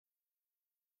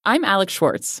I'm Alex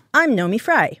Schwartz. I'm Nomi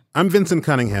Fry. I'm Vincent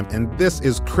Cunningham, and this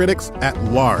is Critics at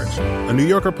Large, a New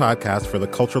Yorker podcast for the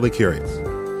culturally curious.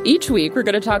 Each week, we're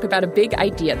going to talk about a big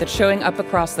idea that's showing up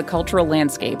across the cultural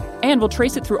landscape, and we'll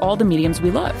trace it through all the mediums we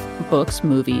love. Books,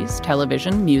 movies,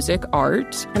 television, music,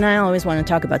 art. And I always want to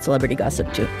talk about celebrity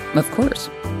gossip, too. Of course.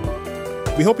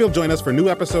 We hope you'll join us for new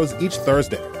episodes each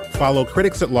Thursday. Follow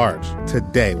Critics at Large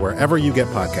today, wherever you get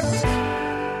podcasts.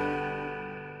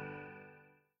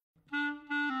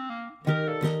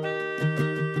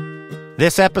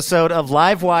 This episode of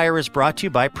Livewire is brought to you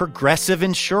by Progressive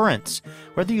Insurance.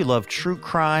 Whether you love true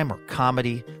crime or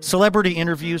comedy, celebrity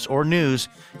interviews or news,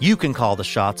 you can call the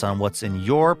shots on what's in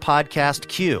your podcast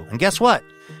queue. And guess what?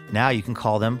 Now you can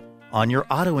call them on your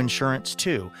auto insurance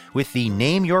too with the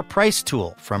Name Your Price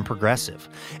tool from Progressive.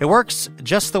 It works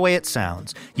just the way it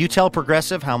sounds. You tell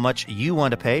Progressive how much you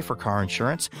want to pay for car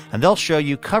insurance, and they'll show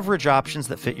you coverage options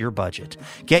that fit your budget.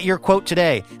 Get your quote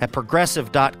today at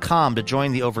Progressive.com to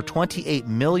join the over 28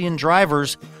 million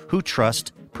drivers who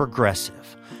trust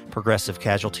Progressive. Progressive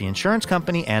Casualty Insurance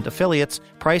Company and affiliates.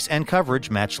 Price and coverage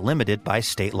match limited by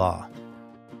state law.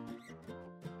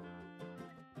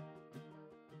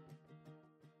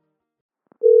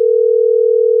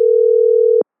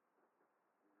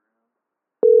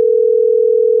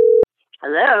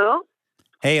 Hello?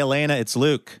 Hey, Elena, it's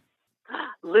Luke.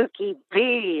 Lukey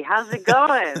B, how's it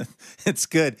going? It's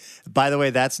good. By the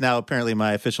way, that's now apparently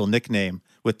my official nickname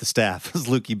with the staff is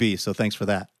Lukey B, so thanks for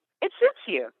that. It suits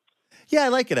you. Yeah, I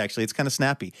like it, actually. It's kind of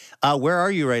snappy. Where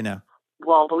are you right now?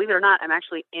 Well, believe it or not, I'm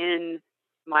actually in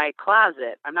my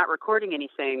closet. I'm not recording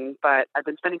anything, but I've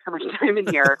been spending so much time in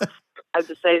here, I've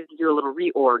decided to do a little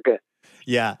reorg.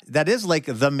 Yeah, that is like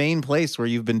the main place where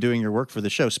you've been doing your work for the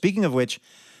show. Speaking of which,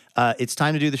 it's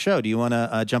time to do the show. Do you want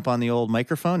to jump on the old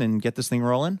microphone and get this thing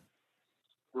rolling?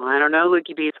 Well, I don't know,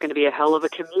 Lukey B. It's going to be a hell of a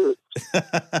commute.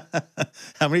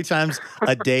 How many times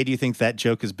a day do you think that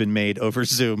joke has been made over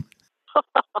Zoom?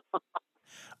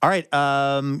 All right.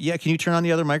 Yeah, can you turn on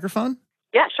the other microphone?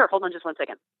 Yeah, sure. Hold on just 1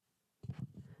 second.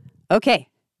 Okay.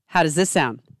 How does this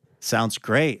sound? Sounds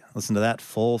great. Listen to that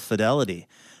full fidelity.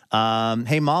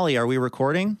 Hey, Molly, are we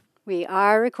recording? We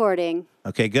are recording.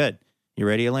 Okay, good. You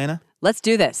ready, Elena? Let's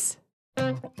do this.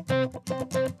 From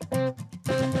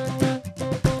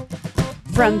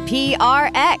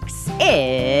PRX,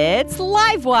 it's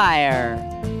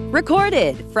Livewire.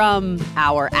 Recorded from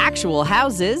our actual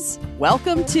houses,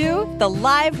 welcome to the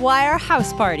Livewire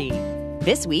House Party.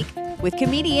 This week with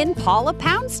comedian Paula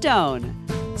Poundstone,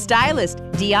 stylist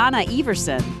Deanna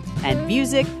Everson, and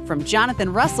music from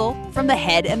Jonathan Russell from The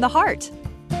Head and the Heart.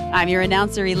 I'm your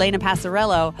announcer, Elena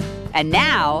Passarello, and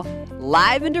now,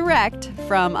 live and direct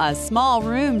from a small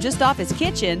room just off his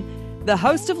kitchen, the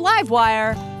host of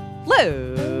Livewire,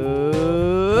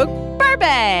 Luke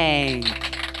Burbank.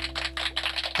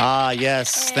 Ah,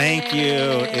 yes. Thank you,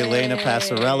 Elena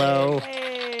Passarello.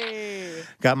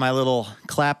 Got my little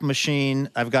clap machine.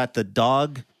 I've got the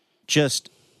dog just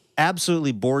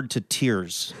absolutely bored to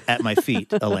tears at my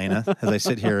feet, Elena, as I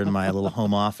sit here in my little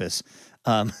home office.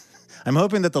 I'm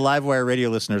hoping that the Livewire radio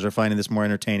listeners are finding this more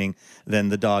entertaining than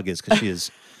the dog is, because she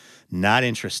is not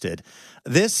interested.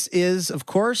 This is, of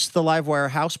course, the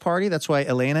Livewire house party. That's why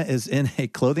Elena is in a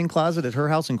clothing closet at her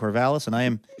house in Corvallis, and I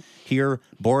am here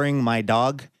boring my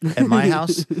dog at my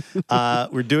house.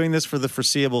 We're doing this for the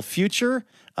foreseeable future.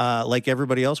 Like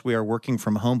everybody else, we are working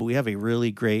from home, but we have a really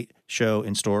great show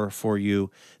in store for you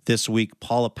this week.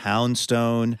 Paula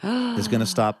Poundstone is going to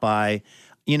stop by.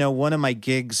 You know, one of my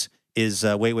gigs is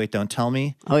Wait, Don't Tell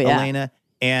Me, Elena.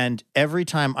 And every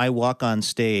time I walk on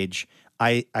stage,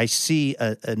 I see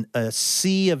a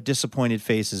sea of disappointed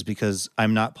faces because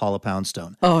I'm not Paula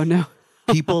Poundstone. Oh, no.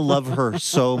 People love her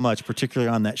so much, particularly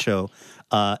on that show.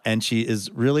 And she is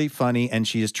really funny, and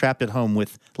she is trapped at home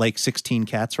with like 16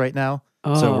 cats right now.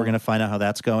 Oh. So we're going to find out how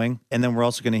that's going. And then we're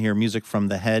also going to hear music from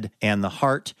The Head and the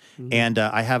Heart. Mm-hmm. And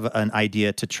I have an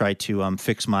idea to try to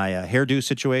fix my hairdo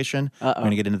situation. We're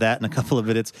going to get into that in a couple of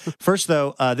minutes. First,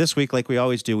 though, this week, like we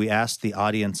always do, we asked the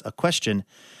audience a question,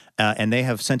 and they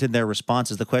have sent in their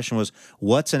responses. The question was,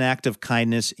 what's an act of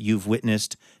kindness you've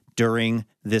witnessed during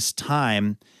this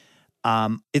time?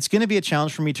 It's going to be a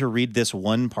challenge for me to read this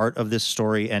one part of this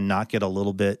story and not get a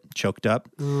little bit choked up.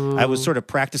 I was sort of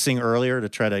practicing earlier to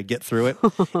try to get through it.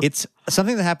 It's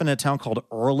something that happened in a town called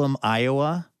Earlham,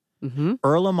 Iowa. Mm-hmm.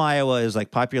 Earlham, Iowa is like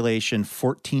population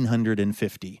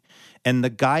 1,450. And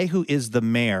the guy who is the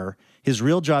mayor, his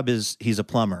real job is he's a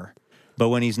plumber. But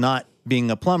when he's not being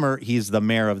a plumber, he's the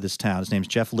mayor of this town. His name's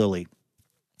Jeff Lilly.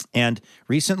 And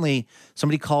recently,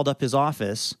 somebody called up his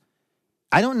office.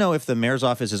 I don't know if the mayor's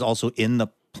office is also in the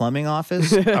plumbing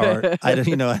office, or I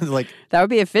don't, like That would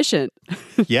be efficient.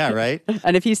 yeah, right.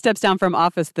 And if he steps down from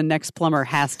office, the next plumber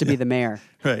has to be the mayor.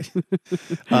 Right.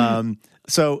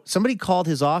 So somebody called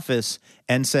his office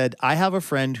and said, I have a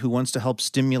friend who wants to help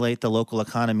stimulate the local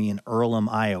economy in Earlham,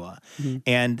 Iowa. Mm-hmm.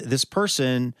 And this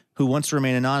person who wants to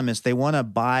remain anonymous, they want to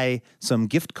buy some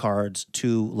gift cards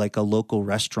to like a local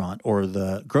restaurant or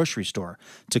the grocery store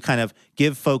to kind of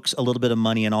give folks a little bit of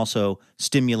money and also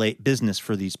stimulate business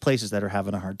for these places that are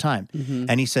having a hard time. Mm-hmm.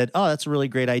 And he said, oh, that's a really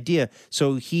great idea.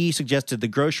 So he suggested the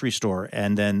grocery store.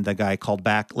 And then the guy called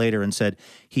back later and said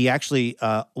he actually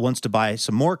wants to buy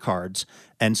some more cards.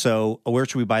 And so where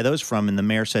should we buy those from? And the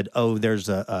mayor said, oh, there's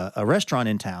a restaurant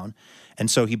in town. And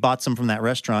so he bought some from that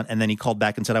restaurant, and then he called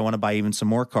back and said, I want to buy even some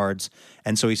more cards.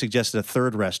 And so he suggested a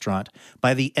third restaurant.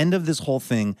 By the end of this whole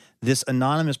thing, this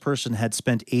anonymous person had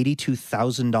spent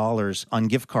 $82,000 on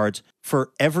gift cards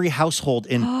for every household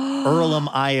in Earlham,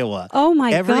 Iowa. Oh,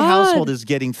 my God. Every household is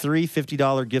getting 3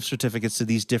 $50 gift certificates to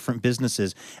these different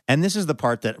businesses. And this is the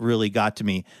part that really got to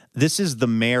me. This is the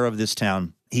mayor of this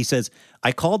town. He says,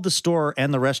 I called the store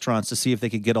and the restaurants to see if they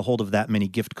could get a hold of that many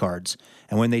gift cards.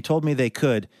 And when they told me they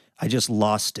could, I just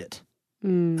lost it.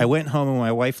 I went home and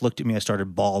my wife looked at me. I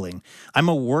started bawling. I'm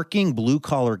a working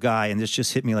blue-collar guy, and this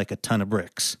just hit me like a ton of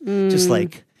bricks. Just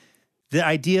like the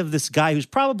idea of this guy who's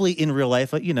probably in real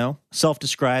life,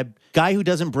 self-described, guy who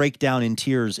doesn't break down in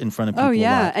tears in front of people. Oh,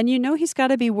 yeah. a lot. And he's got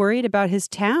to be worried about his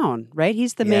town, right?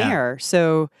 He's the mayor.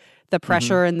 So the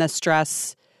pressure and the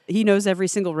stress, he knows every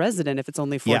single resident if it's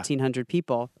only 1,400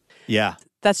 people. Yeah.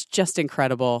 That's just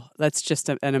incredible. That's just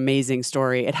an amazing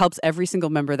story. It helps every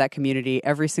single member of that community,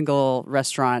 every single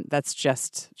restaurant. That's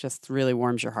just really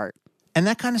warms your heart. And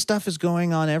that kind of stuff is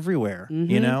going on everywhere,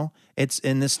 It's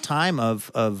in this time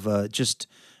of just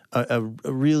a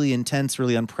really intense,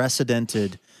 really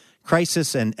unprecedented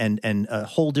crisis and a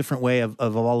whole different way of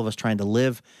all of us trying to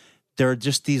live. There are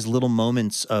just these little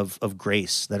moments of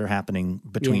grace that are happening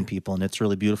between people, and it's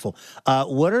really beautiful.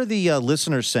 What are the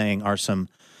listeners saying are some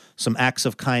acts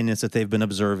of kindness that they've been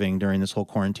observing during this whole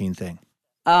quarantine thing?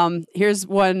 Here's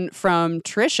one from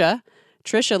Trisha.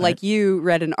 Trisha, like you,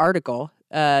 read an article.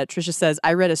 Trisha says,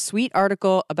 I read a sweet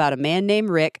article about a man named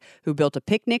Rick who built a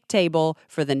picnic table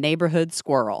for the neighborhood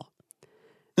squirrel.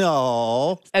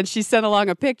 Oh. And she sent along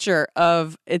a picture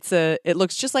of it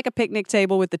looks just like a picnic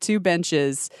table with the two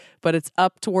benches, but it's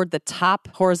up toward the top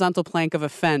horizontal plank of a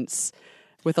fence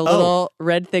with a little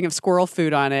red thing of squirrel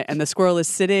food on it. And the squirrel is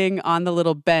sitting on the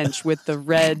little bench with the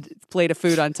red plate of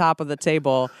food on top of the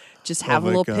table. Just have a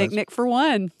little picnic for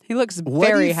one. He looks very happy.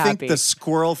 What do you think the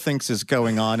squirrel thinks is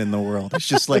going on in the world? It's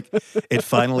just like, it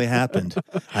finally happened.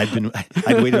 I'd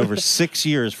waited over 6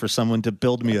 years for someone to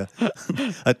build me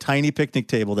a tiny picnic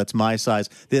table that's my size.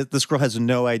 The squirrel has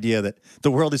no idea that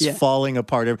the world is falling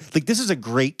apart. Like, this is a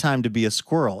great time to be a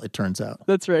squirrel, it turns out.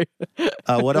 That's right.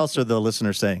 What else are the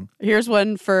listeners saying? Here's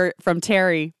one from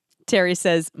Terry. Terry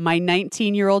says, my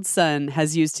 19-year-old son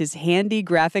has used his handy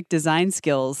graphic design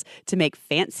skills to make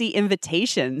fancy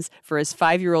invitations for his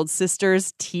 5-year-old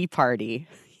sister's tea party.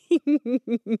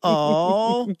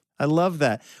 Oh, I love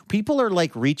that. People are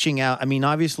like reaching out. I mean,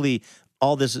 obviously,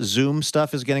 all this Zoom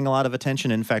stuff is getting a lot of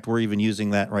attention. In fact, we're even using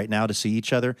that right now to see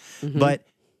each other. Mm-hmm. But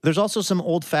there's also some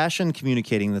old-fashioned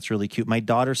communicating that's really cute. My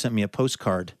daughter sent me a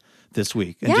postcard this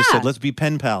week and just said, let's be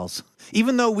pen pals.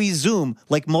 Even though we Zoom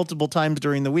like multiple times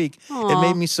during the week, it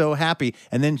made me so happy.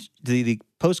 And then the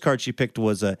postcard she picked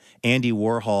was a Andy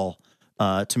Warhol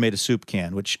tomato soup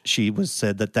can, which she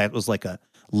said that was like a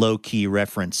low-key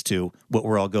reference to what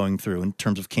we're all going through in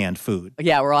terms of canned food.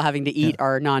 Yeah, we're all having to eat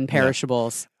our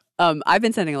non-perishables. Yeah. I've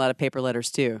been sending a lot of paper letters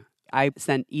too. I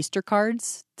sent Easter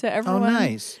cards to everyone. Oh,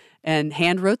 nice. And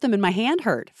hand wrote them, and my hand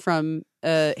hurt from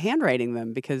handwriting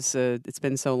them because it's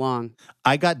been so long.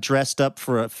 I got dressed up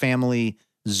for a family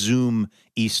Zoom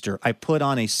Easter. I put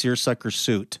on a seersucker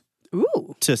suit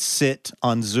to sit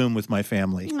on Zoom with my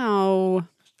family. Oh.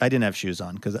 I didn't have shoes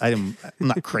on because I'm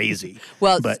not crazy.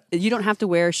 Well, but you don't have to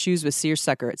wear shoes with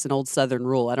seersucker. It's an old Southern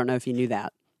rule. I don't know if you knew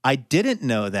that. I didn't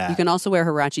know that. You can also wear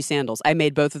Huarache sandals. I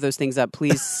made both of those things up.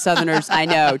 Please, Southerners, I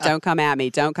know, don't come at me.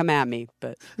 Don't come at me.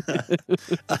 But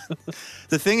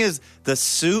the thing is, the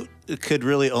suit could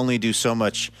really only do so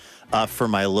much for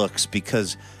my looks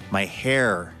because my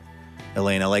hair,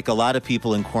 Elena, like a lot of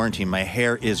people in quarantine, my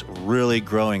hair is really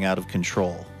growing out of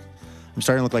control. I'm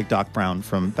starting to look like Doc Brown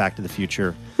from Back to the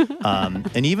Future.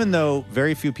 And even though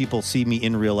very few people see me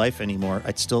in real life anymore,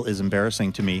 it still is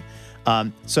embarrassing to me.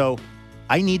 So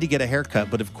I need to get a haircut,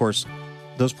 but of course,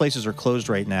 those places are closed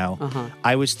right now. Uh-huh.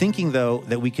 I was thinking, though,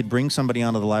 that we could bring somebody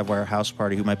onto the Livewire house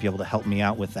party who might be able to help me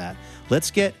out with that. Let's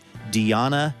get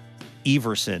Deanna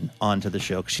Everson onto the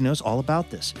show because she knows all about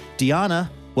this. Deanna,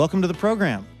 welcome to the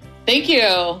program. Thank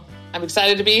you. I'm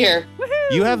excited to be here.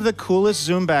 You have the coolest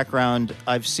Zoom background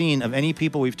I've seen of any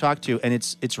people we've talked to, and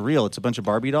it's real. It's a bunch of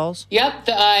Barbie dolls. Yep,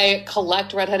 I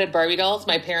collect redheaded Barbie dolls.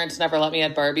 My parents never let me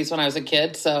have Barbies when I was a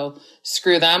kid, so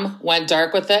screw them. Went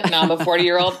dark with it. Now I'm a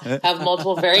 40-year-old, have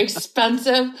multiple very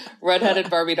expensive redheaded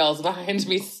Barbie dolls behind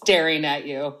me staring at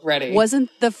you, ready. Wasn't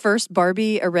the first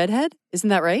Barbie a redhead? Isn't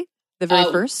that right? The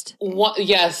very first?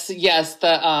 Yes. And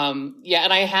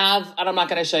I have, and I'm not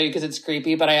going to show you because it's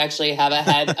creepy, but I actually have a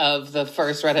head of the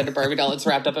first redheaded Barbie doll. It's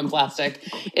wrapped up in plastic.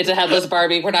 It's a headless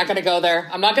Barbie. We're not going to go there.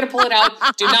 I'm not going to pull it out.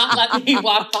 Do not let me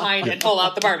walk behind and pull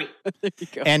out the Barbie. There you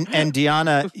go. And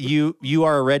Deanna, you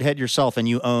are a redhead yourself, and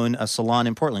you own a salon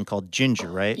in Portland called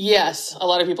Ginger, right? Yes. A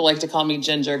lot of people like to call me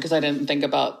Ginger because I didn't think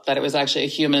about that it was actually a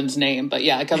human's name. But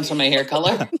yeah, it comes from my hair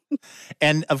color.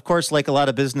 And of course, like a lot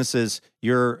of businesses,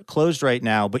 you're closed right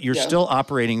now, but you're still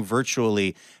operating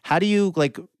virtually. How do you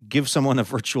give someone a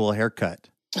virtual haircut?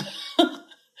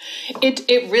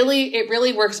 It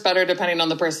really works better depending on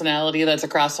the personality that's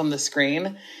across from the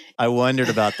screen. I wondered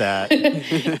about that.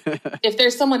 If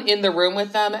there's someone in the room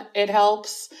with them, it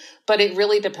helps. But it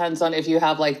really depends on if you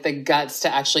have the guts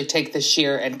to actually take the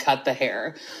shear and cut the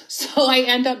hair. So I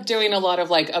end up doing a lot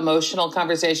of emotional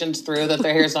conversations through that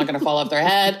their hair's not going to fall off their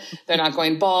head. They're not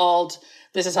going bald.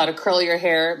 This is how to curl your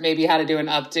hair, maybe how to do an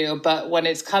updo. But when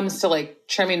it comes to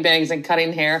trimming bangs and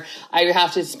cutting hair, I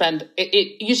have to spend,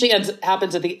 it usually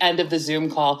happens at the end of the Zoom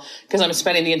call because I'm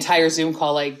spending the entire Zoom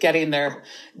call getting their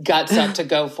guts up to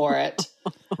go for it.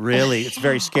 Really? It's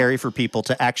very scary for people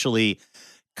to actually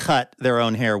cut their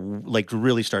own hair, to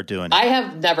really start doing it. I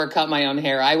have never cut my own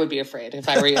hair. I would be afraid if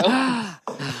I were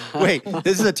you. Wait,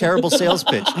 this is a terrible sales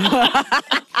pitch.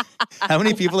 How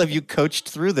many people have you coached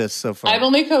through this so far? I've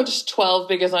only coached 12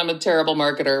 because I'm a terrible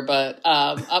marketer, but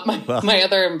my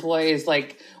other employees,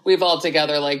 we've all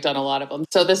together done a lot of them.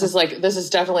 So this is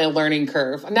definitely a learning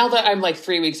curve. Now that I'm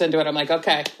 3 weeks into it, I'm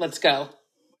okay, let's go.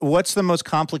 What's the most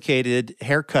complicated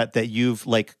haircut that you've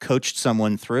coached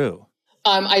someone through?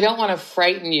 I don't want to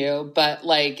frighten you, but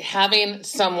having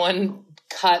someone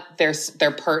cut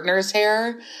their partner's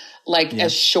hair, a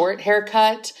short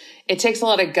haircut, it takes a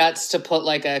lot of guts to put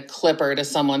a clipper to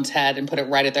someone's head and put it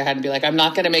right at their head and be I'm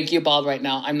not going to make you bald right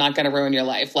now. I'm not going to ruin your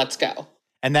life. Let's go.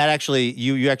 And that actually,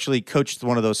 you actually coached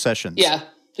one of those sessions. Yeah.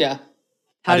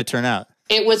 How did it turn out?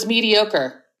 It was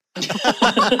mediocre.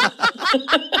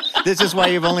 This is why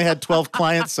you've only had 12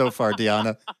 clients so far,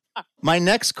 Deanna. My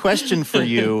next question for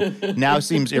you now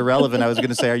seems irrelevant. I was going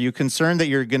to say, are you concerned that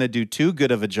you're going to do too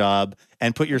good of a job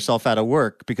and put yourself out of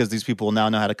work because these people will now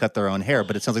know how to cut their own hair?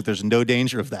 But it sounds like there's no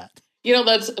danger of that.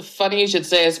 That's funny you should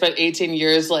say. I spent 18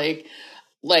 years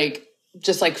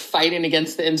just fighting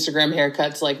against the Instagram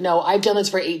haircuts. No, I've done this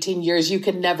for 18 years. You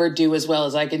can never do as well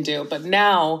as I can do. But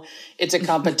now it's a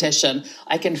competition.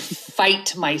 I can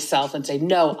fight myself and say,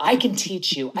 no, I can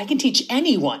teach you. I can teach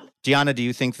anyone. Deanna, do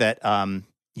you think that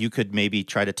you could maybe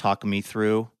try to talk me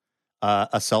through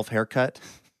a self-haircut?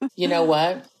 You know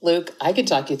what, Luke? I can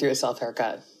talk you through a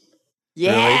self-haircut.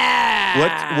 Yeah.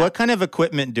 Really? What kind of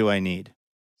equipment do I need?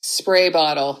 Spray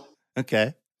bottle.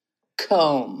 Okay.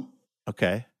 Comb.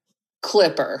 Okay.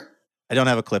 Clipper. I don't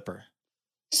have a clipper.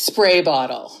 Spray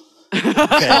bottle.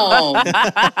 Okay. Comb.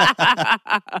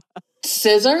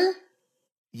 Scissor?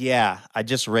 Yeah, I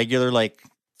just regular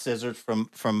scissors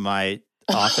from my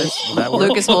office. Will that work?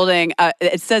 Luke is holding,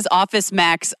 it says Office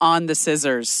Max on the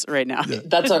scissors right now.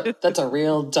 That's a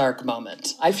real dark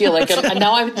moment. I feel like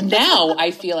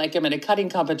I feel like I'm in a cutting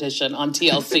competition on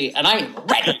TLC and I'm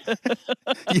ready.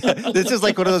 Yeah, this is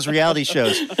like one of those reality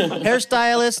shows.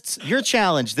 Hairstylists, your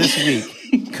challenge this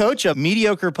week. Coach a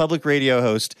mediocre public radio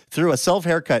host through a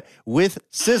self-haircut with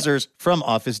scissors from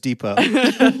Office Depot.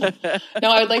 No,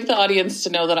 I would like the audience to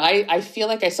know that I feel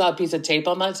like I saw a piece of tape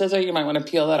on that scissor. You might want to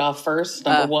peel that off first,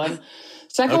 number one.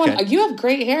 Second one, you have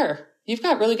great hair. You've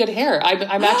got really good hair.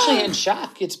 I'm actually in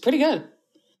shock. It's pretty good.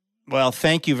 Well,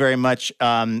 thank you very much.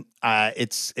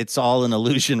 It's all an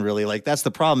illusion, really. That's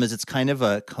the problem is it's kind of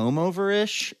a comb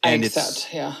over-ish. And it's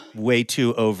way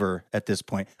too over at this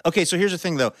point. Okay, so here's the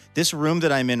thing, though. This room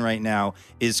that I'm in right now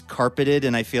is carpeted,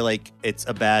 and I feel like it's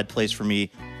a bad place for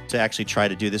me to actually try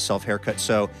to do this self-haircut.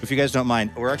 So if you guys don't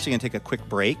mind, we're actually going to take a quick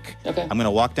break. Okay. I'm going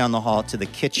to walk down the hall to the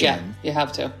kitchen. Yeah, you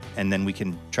have to. And then we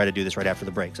can try to do this right after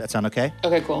the break. Does that sound okay?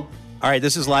 Okay, cool. All right,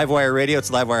 this is Livewire Radio. It's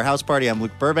Livewire House Party. I'm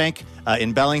Luke Burbank.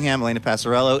 In Bellingham, Elena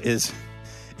Passarello is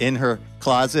in her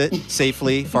closet,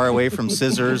 safely, far away from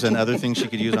scissors and other things she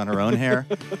could use on her own hair.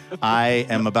 I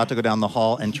am about to go down the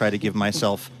hall and try to give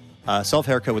myself a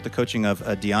self-haircut with the coaching of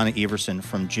Deanna Everson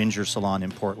from Ginger Salon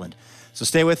in Portland. So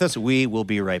stay with us. We will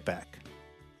be right back.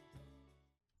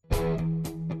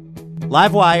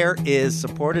 Livewire is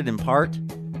supported in part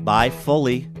by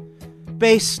Fully.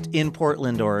 Based in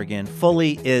Portland, Oregon,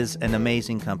 Fully is an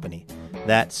amazing company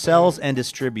that sells and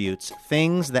distributes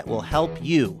things that will help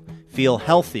you feel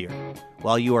healthier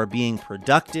while you are being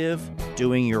productive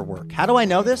doing your work. How do I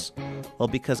know this? Well,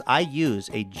 because I use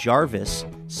a Jarvis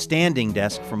standing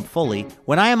desk from Fully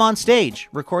when I am on stage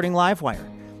recording Livewire.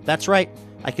 That's right.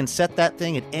 I can set that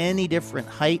thing at any different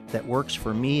height that works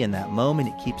for me in that moment.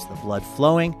 It keeps the blood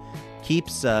flowing,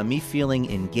 keeps me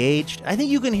feeling engaged. I think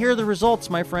you can hear the results,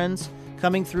 my friends,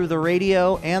 coming through the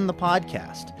radio and the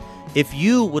podcast. If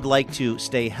you would like to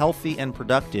stay healthy and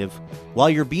productive while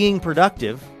you're being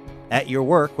productive at your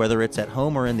work, whether it's at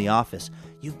home or in the office,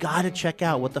 you got to check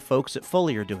out what the folks at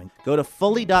Fully are doing. Go to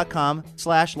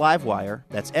fully.com/livewire.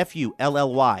 That's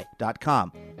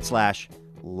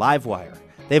FULLY.com/livewire.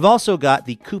 They've also got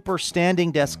the Cooper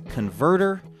Standing Desk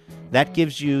Converter. That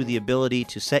gives you the ability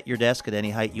to set your desk at any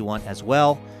height you want as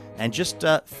well. And just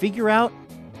figure out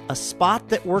a spot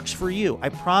that works for you. I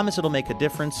promise it'll make a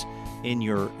difference in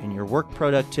your work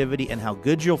productivity and how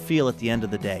good you'll feel at the end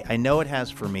of the day. I know it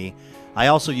has for me. I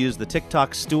also use the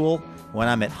TikTok stool when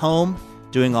I'm at home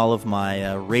doing all of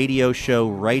my radio show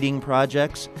writing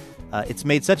projects. It's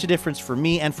made such a difference for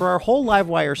me and for our whole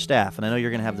Livewire staff, and I know you're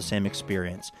going to have the same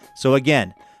experience. So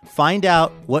again, find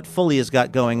out what Fully has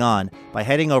got going on by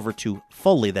heading over to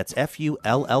Fully, that's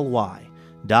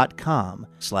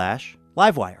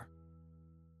FULLY.com/Livewire.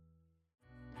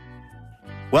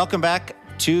 Welcome back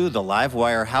to the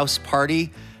Livewire House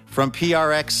Party from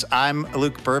PRX. I'm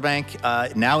Luke Burbank,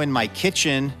 now in my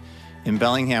kitchen in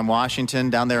Bellingham, Washington.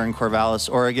 Down there in Corvallis,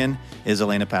 Oregon, is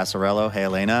Elena Passarello. Hey,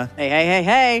 Elena.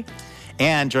 Hey.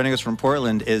 And joining us from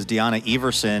Portland is Deanna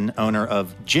Everson, owner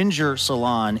of Ginger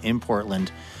Salon in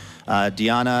Portland.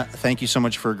 Deanna, thank you so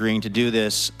much for agreeing to do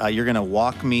this. You're going to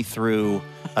walk me through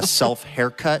a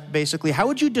self-haircut, basically. How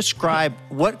would you describe,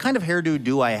 what kind of hairdo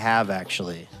do I have,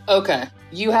 actually? Okay.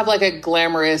 You have like a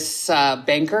glamorous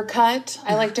banker cut,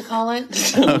 I like to call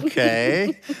it.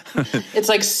 Okay. It's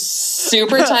like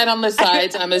super tight on the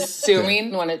sides. I'm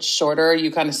assuming when it's shorter,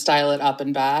 you kind of style it up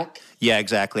and back. Yeah,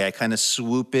 exactly. I kind of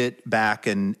swoop it back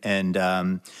and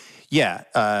that's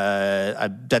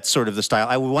sort of the style.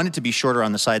 I want it to be shorter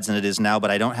on the sides than it is now,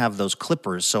 but I don't have those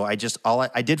clippers. So I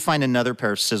did find another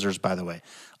pair of scissors, by the way.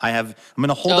 I'm going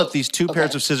to hold up these two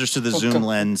pairs of scissors to the zoom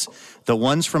lens. The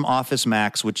ones from Office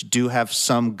Max, which do have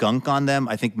some gunk on them,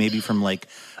 I think maybe from like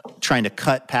trying to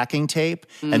cut packing tape.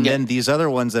 And then these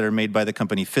other ones that are made by the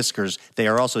company Fiskars, they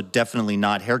are also definitely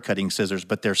not hair cutting scissors,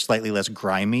 but they're slightly less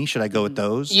grimy. Should I go with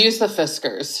those? Use the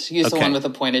Fiskars. Use the one with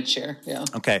a pointed shear. Yeah.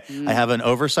 Okay. I have an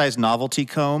oversized novelty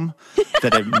comb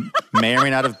that may or may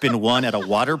not have been won at a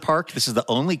water park. This is the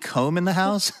only comb in the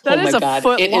house. That is a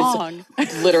foot long. It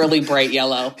is literally bright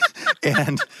yellow.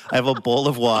 And I have a bowl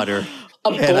of water.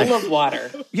 A bowl of water.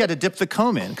 Yeah, to dip the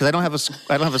comb in because I don't have a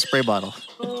spray bottle.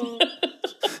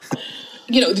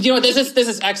 You know. This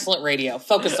is excellent radio.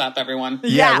 Focus up, everyone.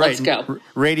 Yeah, right. Let's go.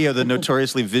 Radio, the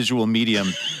notoriously visual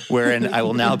medium, wherein I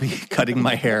will now be cutting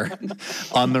my hair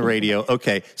on the radio.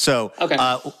 Okay, so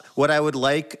what I would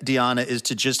like, Deanna, is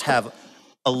to just have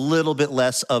a little bit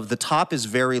less of the top is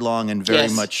very long and very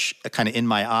much kind of in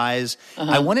my eyes.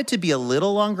 I want it to be a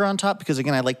little longer on top because,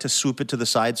 again, I like to swoop it to the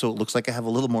side so it looks like I have a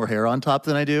little more hair on top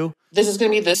than I do. This is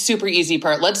going to be the super easy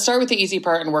part. Let's start with the easy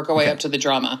part and work our way up to the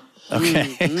drama.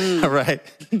 Okay. All right.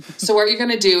 So what you're going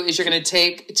to do is you're going to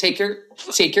take your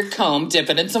comb, dip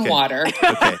it in some water.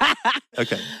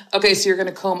 Okay. Okay, so you're going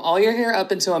to comb all your hair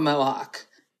up into a mohawk.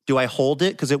 Do I hold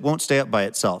it? Because it won't stay up by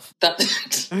itself.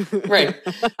 Right.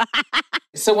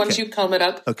 So once you comb it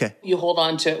up, you hold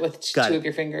on to it with two of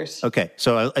your fingers. Okay.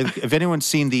 So if anyone's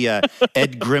seen the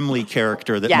Ed Grimley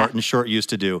character that Martin Short used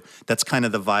to do, that's kind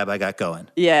of the vibe I got going.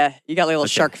 Yeah, you got like a little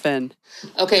shark fin.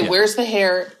 Okay, where's the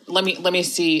hair? Let me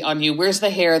see on you. Where's the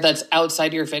hair that's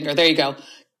outside your finger? There you go.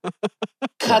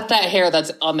 Cut that hair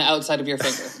that's on the outside of your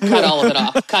finger. Cut all of it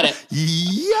off. Cut it.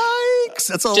 Yikes!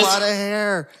 That's a lot of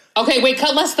hair. Okay, wait.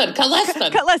 Cut less than. Cut less.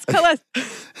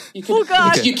 Oh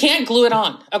God! You can't glue it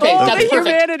on. Okay, that's perfect.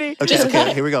 Humanity.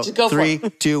 Okay, here we go. Just go 3,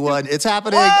 2, 1. It's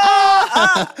happening.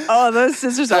 Oh, those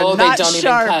scissors are not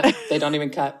sharp. They don't even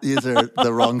cut. These are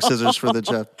the wrong scissors for the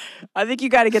job. I think you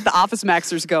got to get the Office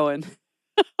Maxers going.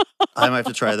 I might have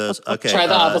to try those. Okay. Try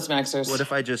the Office Maxers. What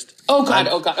if I just... Oh, God.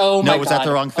 Oh, my God. No, was that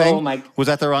the wrong thing? Was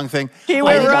that the wrong thing? He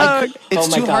went rogue.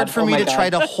 It's too hard for me to try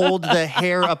to hold the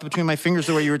hair up between my fingers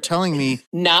the way you were telling me.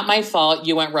 Not my fault.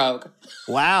 You went rogue.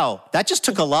 Wow. That just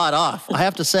took a lot off, I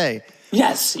have to say.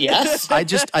 Yes.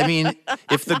 I mean,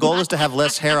 if the goal is to have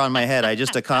less hair on my head, I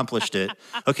just accomplished it.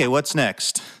 Okay, what's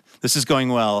next? This is going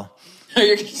well.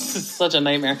 This is such a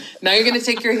nightmare. Now you're going to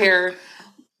take your hair.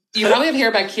 You probably have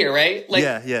hair back here, right? Like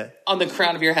on the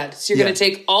crown of your head. So you're going to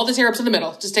take all this hair up to the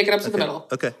middle. Just take it up to the middle.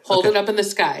 Okay. Hold it up in the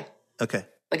sky. Okay.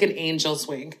 Like an angel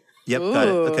swing. Yep, got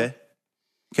it. Okay.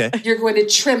 You're going to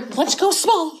trim. Let's go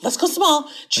small.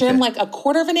 Trim like a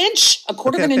quarter of an inch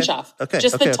off. Okay.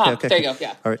 Just the top. There you go.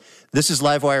 Yeah. All right. This is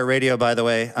Livewire Radio, by the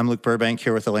way. I'm Luke Burbank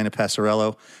here with Elena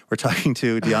Passarello. We're talking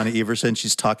to Deanna Everson.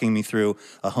 She's talking me through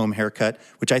a home haircut,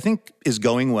 which I think is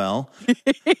going well.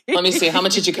 Let me see. How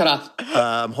much did you cut off?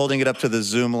 I'm holding it up to the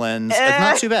zoom lens. It's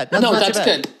not too bad. No, that's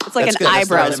good. It's like an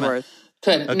eyebrow's worth.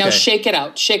 Good. Okay. Now shake it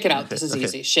out. Okay, This is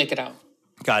easy. Shake it out.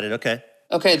 Got it. Okay.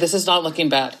 Okay, this is not looking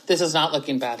bad.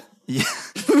 Yeah.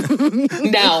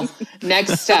 Now,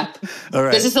 next step. All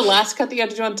right. This is the last cut that you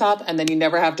have to do on top, and then you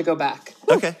never have to go back.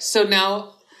 Okay. So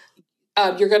now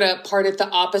you're going to part it the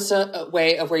opposite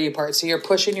way of where you part. So you're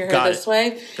pushing your hair this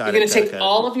way. You're going to take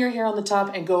all of your hair on the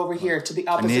top and go over here to the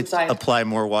opposite side. I need to apply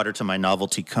more water to my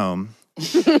novelty comb.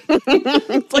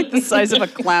 It's like the size of a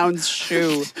clown's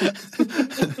shoe.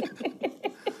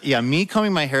 Yeah, me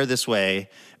combing my hair this way,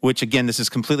 which again, this is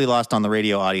completely lost on the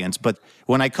radio audience, but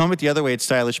when I comb it the other way, it's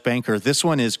Stylish Banker. This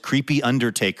one is Creepy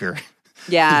Undertaker.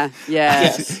 Yeah.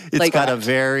 Yes. It's got a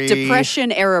very...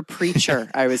 Depression era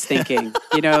preacher, I was thinking.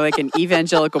 Like an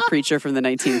evangelical preacher from the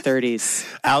 1930s.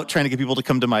 Out trying to get people to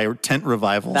come to my tent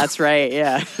revival. That's right,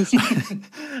 yeah.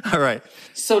 All right.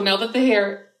 So now that the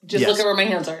hair, just look at where my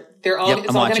hands are. They're all,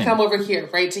 it's all going to come over here,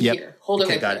 right to here. Hold it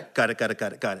right there. Got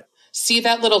it. See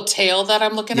that little tail that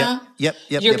I'm looking at? Yep.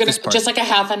 You're going to, just like a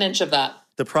half an inch of that.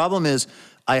 The problem is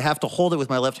I have to hold it with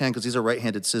my left hand because these are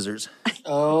right-handed scissors.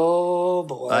 Oh,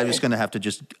 boy. I'm just going to have to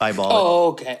just eyeball it. Oh,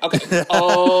 okay.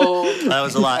 Oh. That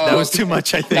was a lot. That was too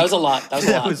much, I think. That was a lot.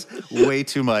 That was way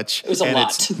too much. It was a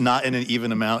lot. It's not in an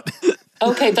even amount.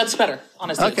 Okay, that's better.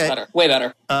 Honestly, it's better. Way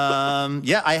better.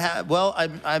 Yeah, I have. Well,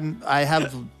 I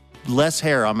have less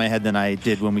hair on my head than I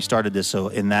did when we started this. So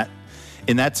in that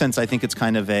sense, I think it's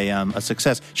kind of a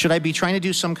success. Should I be trying to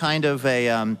do some kind of a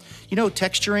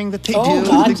texturing that they do? Oh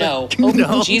God, no!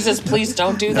 No. Jesus, please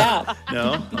don't do that.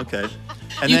 No. Okay.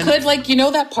 And you could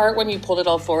that part when you pulled it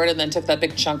all forward and then took that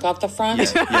big chunk off the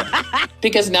front. Yeah.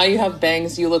 Because now you have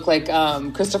bangs. You look like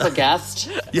Christopher Guest.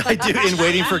 Yeah, I do. In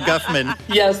Waiting for Guffman.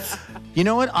 Yes. You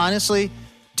know what? Honestly,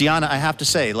 Deanna, I have to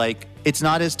say, it's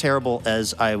not as terrible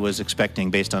as I was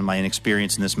expecting based on my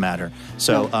inexperience in this matter.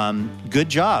 So, good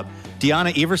job.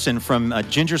 Deanna Everson from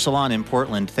Ginger Salon in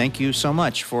Portland, thank you so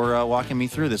much for walking me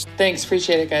through this. Thanks.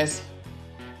 Appreciate it, guys.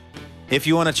 If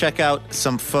you want to check out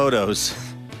some photos,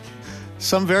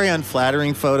 some very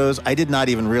unflattering photos, I did not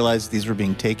even realize these were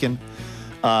being taken,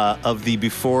 of the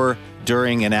before,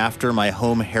 during, and after my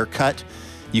home haircut.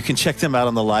 You can check them out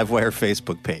on the Livewire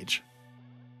Facebook page.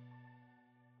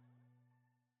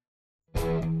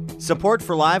 Support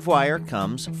for Livewire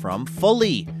comes from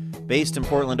Fully. Based in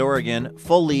Portland, Oregon,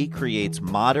 Fully creates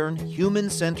modern,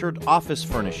 human-centered office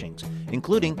furnishings,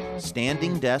 including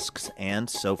standing desks and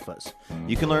sofas.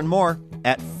 You can learn more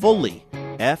at Fully,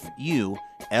 FULLY.com.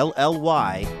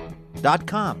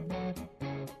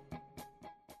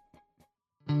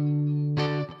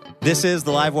 This is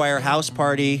the Livewire House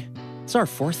Party. It's our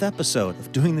 4th episode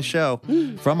of doing the show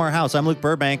from our house. I'm Luke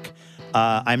Burbank.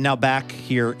 I'm now back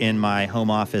here in my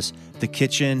home office. The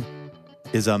kitchen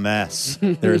is a mess.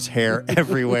 There's hair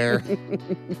everywhere. I'm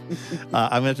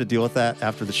going to have to deal with that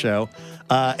after the show.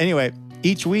 Anyway,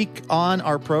 each week on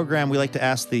our program, we like to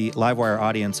ask the Livewire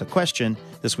audience a question.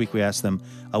 This week we asked them,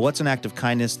 what's an act of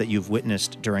kindness that you've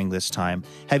witnessed during this time?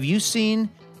 Have you seen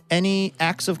any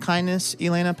acts of kindness,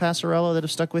 Elena Passarello, that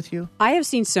have stuck with you? I have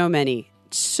seen so many.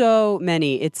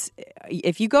 It's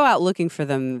if you go out looking for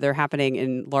them, they're happening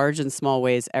in large and small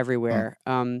ways everywhere.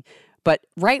 But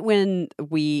right when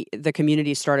the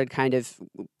community started kind of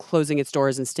closing its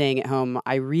doors and staying at home,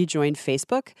 I rejoined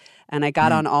Facebook and I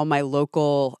got on all my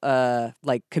local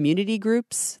community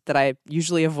groups that I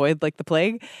usually avoid like the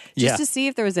plague, just to see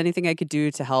if there was anything I could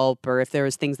do to help or if there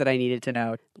was things that I needed to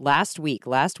know. Last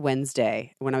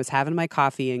Wednesday, when I was having my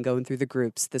coffee and going through the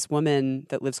groups, this woman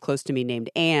that lives close to me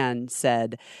named Anne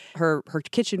said her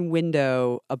kitchen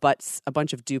window abuts a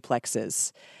bunch of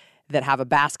duplexes that have a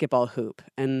basketball hoop.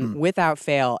 And without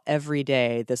fail, every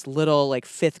day, this little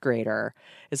 5th grader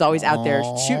is always out there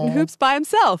shooting hoops by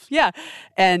himself. Yeah.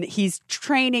 And he's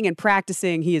training and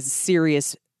practicing. He is a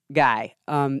serious guy.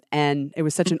 And it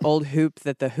was such an old hoop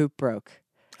that the hoop broke.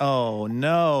 Oh,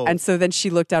 no. And so then she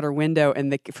looked out her window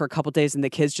and for a couple days, and the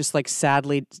kid's just like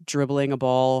sadly dribbling a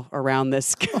ball around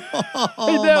this.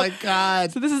 Oh my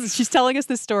God. So she's telling us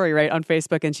this story, right, on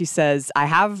Facebook, and she says, I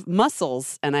have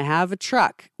muscles and I have a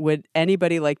truck. Would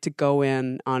anybody like to go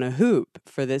in on a hoop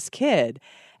for this kid?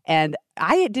 And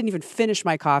I didn't even finish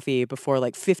my coffee before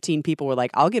like 15 people were like,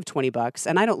 I'll give $20.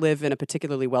 And I don't live in a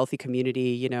particularly wealthy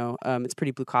community, it's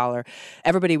pretty blue collar.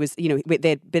 Everybody was,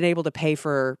 they'd been able to pay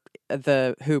for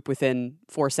the hoop within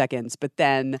 4 seconds. But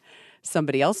then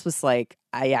somebody else was like,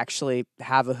 I actually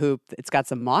have a hoop. It's got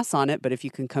some moss on it, but if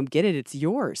you can come get it, it's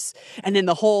yours. And then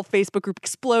the whole Facebook group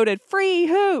exploded, free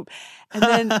hoop.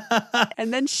 And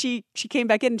then she came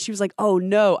back in and she was like, oh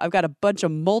no, I've got a bunch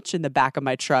of mulch in the back of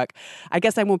my truck. I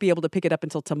guess I won't be able to pick it up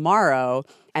until tomorrow.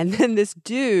 And then this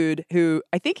dude who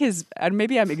I think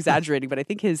maybe I'm exaggerating, but I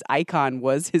think his icon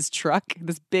was his truck,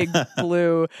 this big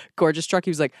blue gorgeous truck.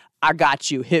 He was like, I got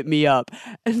you, hit me up.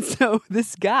 And so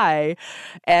this guy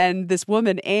and this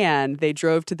woman, Anne, they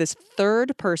drove to this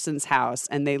third person's house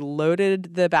and they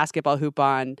loaded the basketball hoop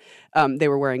on. They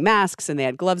were wearing masks and they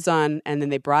had gloves on, and then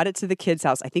they brought it to the kid's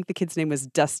house. I think the kid's name was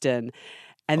Dustin.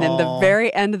 And then the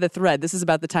very end of the thread, this is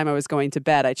about the time I was going to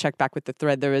bed, I checked back with the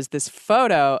thread, there was this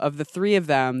photo of the three of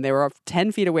them. They were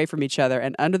 10 feet away from each other,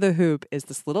 and under the hoop is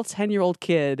this little 10-year-old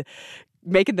kid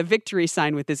making the victory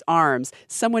sign with his arms.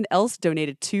 Someone else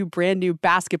donated 2 brand new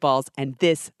basketballs, and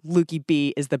this, Lukey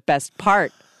B, is the best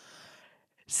part.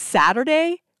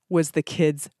 Saturday was the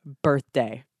kid's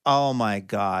birthday. Oh my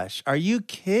gosh. Are you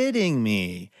kidding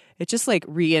me? It just like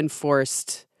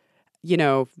reinforced,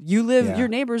 your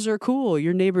neighbors are cool.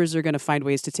 Your neighbors are going to find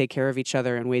ways to take care of each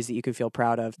other in ways that you can feel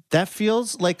proud of. That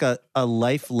feels like a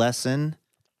life lesson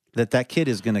that kid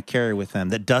is going to carry with him,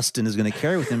 that Dustin is going to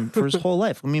carry with him for his whole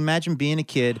life. I mean, imagine being a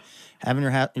kid, having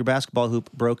your basketball hoop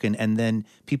broken, and then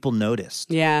people noticed.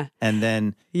 Yeah. And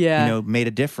then, made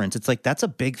a difference. It's like, that's a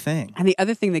big thing. And the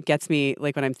other thing that gets me,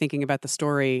 like when I'm thinking about the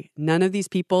story, none of these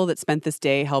people that spent this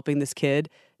day helping this kid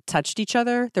touched each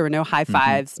other. There were no high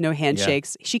fives, no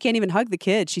handshakes. Yeah. She can't even hug the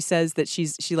kid. She says that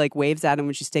she like waves at him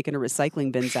when she's taking her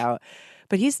recycling bins out.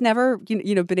 But he's never,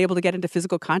 been able to get into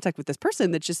physical contact with this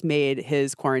person that just made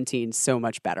his quarantine so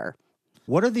much better.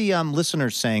 What are the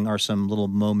listeners saying are some little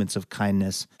moments of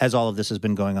kindness as all of this has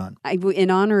been going on? In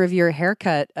honor of your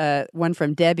haircut, one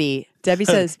from Debbie. Debbie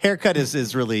says... Haircut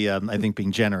is really, I think,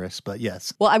 being generous, but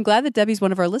yes. Well, I'm glad that Debbie's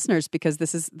one of our listeners because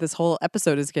this whole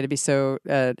episode is going to be so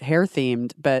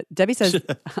hair-themed. But Debbie says,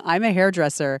 I'm a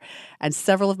hairdresser, and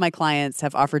several of my clients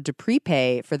have offered to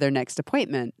prepay for their next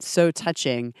appointment. So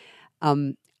touching.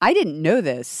 I didn't know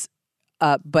this,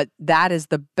 but that is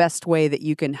the best way that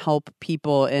you can help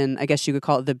people in, I guess you could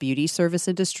call it the beauty service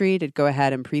industry, to go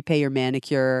ahead and prepay your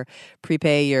manicure,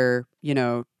 prepay your,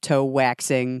 toe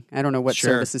waxing. I don't know what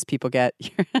services people get.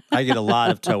 I get a lot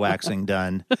of toe waxing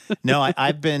done. No,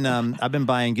 I've been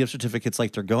buying gift certificates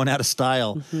like they're going out of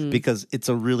style because it's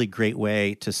a really great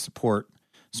way to support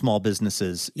small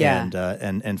businesses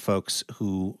and folks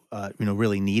who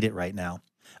really need it right now.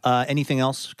 Anything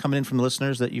else coming in from the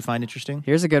listeners that you find interesting?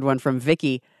 Here's a good one from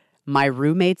Vicky. My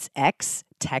roommate's ex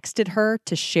texted her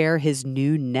to share his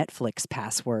new Netflix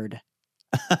password.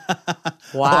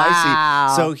 Wow. Oh, I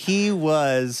see. So he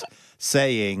was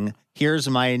saying, here's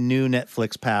my new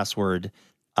Netflix password,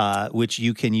 which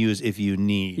you can use if you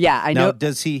need. Yeah, I know. Now,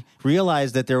 does he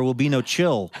realize that there will be no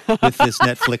chill with this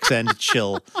Netflix and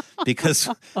chill because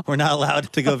we're not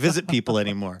allowed to go visit people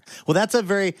anymore? Well, that's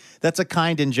a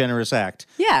kind and generous act.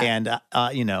 Yeah. And,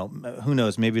 who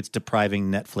knows? Maybe it's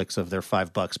depriving Netflix of their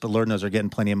 $5, but Lord knows they're getting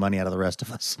plenty of money out of the rest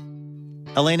of us.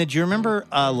 Elena, do you remember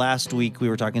last week we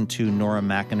were talking to Nora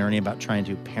McInerney about trying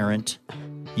to parent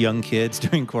young kids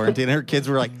during quarantine? Her kids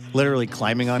were like literally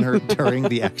climbing on her during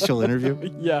the actual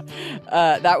interview. Yeah.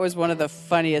 That was one of the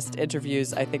funniest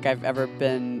interviews I think I've ever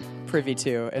been privy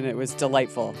to, and it was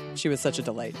delightful. She was such a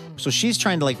delight. So she's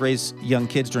trying to raise young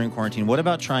kids during quarantine. What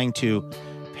about trying to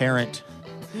parent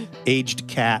aged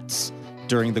cats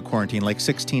during the quarantine, like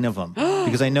 16 of them?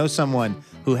 Because I know someone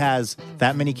who has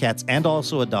that many cats and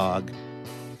also a dog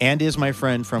and is my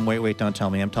friend from Wait, Don't Tell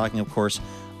Me. I'm talking, of course,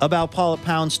 about Paula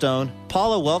Poundstone.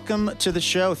 Paula, welcome to the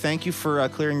show. Thank you for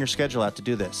clearing your schedule out to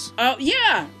do this. Oh,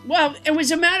 yeah. Well, it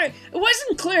wasn't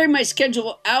clearing my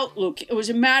schedule out, Luke. It was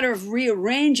a matter of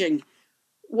rearranging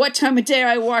what time of day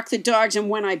I walk the dogs and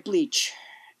when I bleach.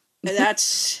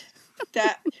 That's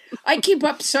that. I keep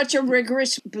up such a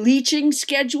rigorous bleaching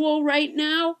schedule right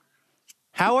now.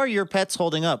 How are your pets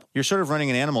holding up? You're sort of running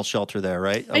an animal shelter there,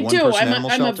 right? I do.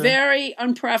 I'm a very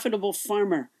unprofitable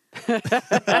farmer.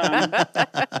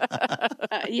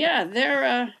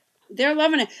 Yeah, They're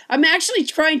loving it. I'm actually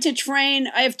trying to train.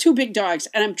 I have 2 big dogs,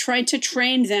 and I'm trying to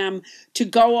train them to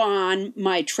go on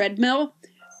my treadmill.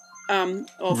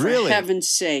 For heaven's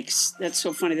sakes. That's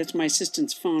so funny. That's my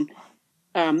assistant's phone.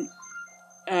 That's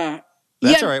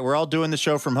all right. We're all doing the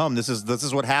show from home. This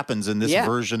is what happens in this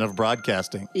version of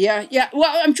broadcasting. Yeah.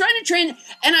 Well, I'm trying to train,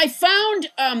 and I found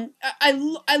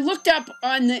I looked up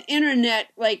on the internet,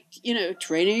 like,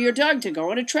 training your dog to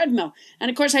go on a treadmill, and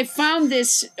of course I found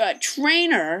this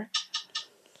trainer.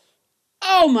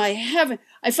 Oh my heaven!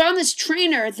 I found this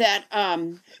trainer that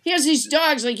he has these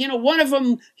dogs. Like, one of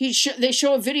them, they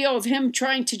show a video of him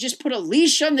trying to just put a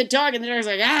leash on the dog, and the dog's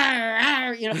like,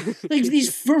 like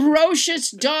these ferocious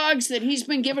dogs that he's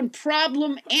been given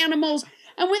problem animals.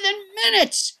 And within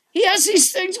minutes, he has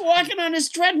these things walking on his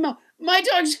treadmill. My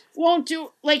dogs won't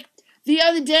do, like, the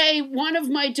other day, one of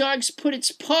my dogs put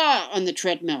its paw on the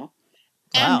treadmill.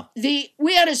 Wow. And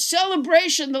we had a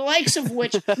celebration, the likes of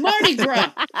which Mardi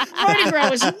Gras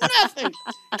was nothing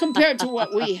compared to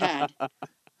what we had.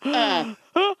 How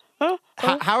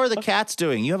are the cats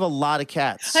doing? You have a lot of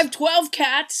cats. I have 12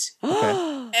 cats.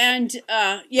 Okay. And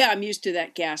I'm used to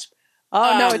that gasp.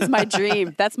 Oh, no, it's my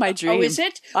dream. That's my dream. Oh, is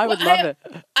it? I would love it.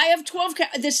 I have 12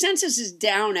 cats. The census is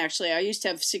down, actually. I used to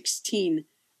have 16.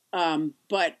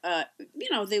 But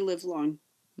they live long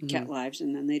cat lives,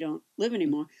 and then they don't live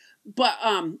anymore. But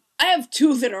I have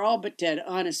 2 that are all but dead,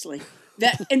 honestly.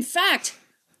 That, in fact,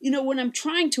 when I'm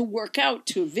trying to work out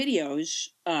 2 videos,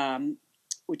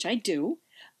 which I do,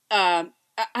 I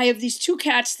have these 2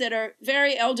 cats that are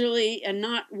very elderly and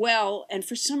not well, and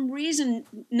for some reason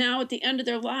now at the end of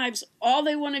their lives, all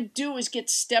they want to do is get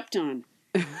stepped on.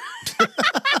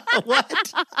 What?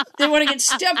 They want to get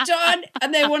stepped on,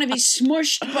 and they want to be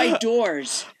smushed by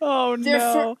doors. Oh no!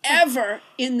 They're forever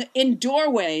in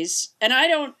doorways, and I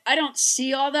don't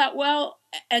see all that well,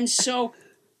 and so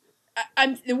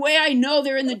the way I know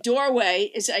they're in the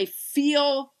doorway is I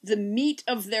feel the meat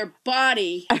of their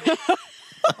body. Oh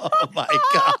my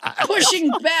God!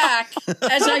 Pushing back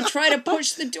as I try to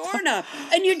push the doorknob,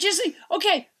 and you're just like,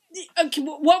 okay.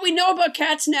 What we know about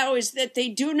cats now is that they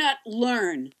do not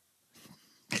learn.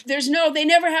 They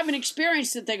never have an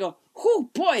experience that they go, oh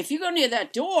boy, if you go near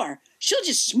that door, she'll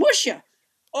just smush you.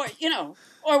 Or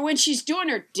when she's doing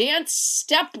her dance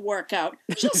step workout,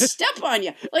 she'll step on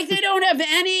you. Like they don't have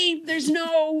any, they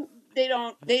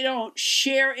don't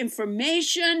share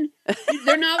information.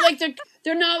 They're not like the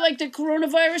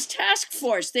coronavirus task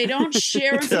force. They don't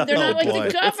share. They're not like the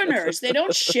governors. They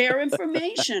don't share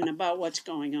information about what's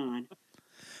going on.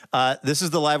 This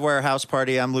is the Livewire House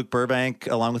Party. I'm Luke Burbank,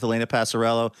 along with Elena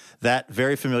Passarello. That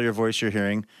very familiar voice you're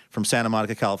hearing from Santa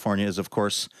Monica, California, is, of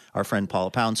course, our friend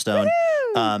Paula Poundstone.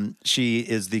 She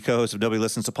is the co-host of Nobody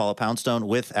Listens to Paula Poundstone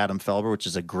with Adam Felber, which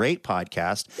is a great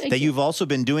podcast that you've also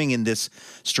been doing in this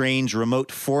strange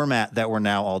remote format that we're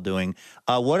now all doing.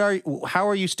 How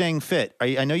are you staying fit?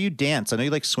 I know you dance. I know you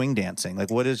like swing dancing.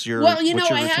 Like, what is your? Well, I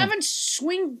haven't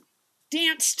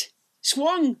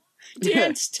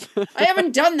danced. I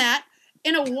haven't done that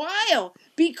in a while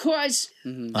because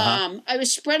I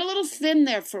was spread a little thin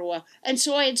there for a while. And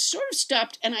so I had sort of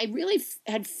stopped, and I really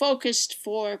had focused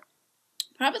for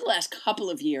probably the last couple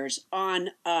of years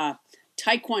on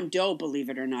Taekwondo, believe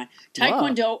it or not.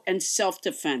 Taekwondo and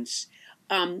self-defense.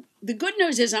 The good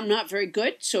news is I'm not very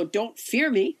good, so don't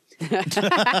fear me.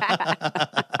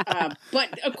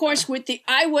 But of course,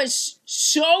 I was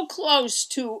so close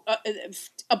to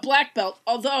a black belt,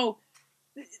 although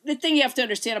the thing you have to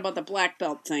understand about the black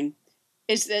belt thing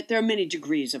is that there are many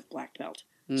degrees of black belt.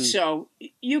 So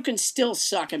you can still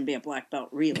suck and be a black belt,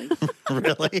 really.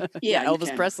 Really? Yeah,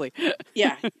 Elvis Presley.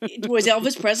 Yeah. Was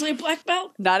Elvis Presley a black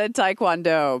belt? Not in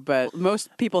Taekwondo, but most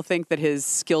people think that his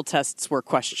skill tests were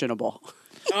questionable.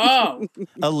 Oh.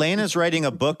 Elena's writing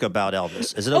a book about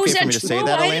Elvis. Is it okay for me to say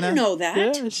that, Elena? I didn't know that.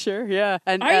 Yeah, sure, yeah.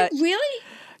 And, are you really?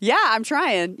 Yeah, I'm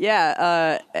trying.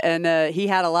 Yeah, and he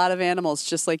had a lot of animals,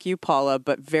 just like you, Paula,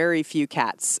 but very few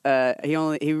cats.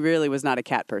 He really was not a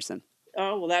cat person.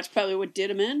 Oh, well, that's probably what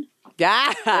did him in.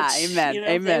 Yeah, amen,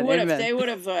 amen. They would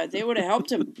have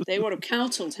helped him. They would have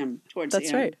counseled him towards the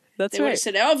end. Right. That's they right. They would have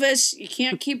said, Elvis, you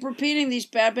can't keep repeating these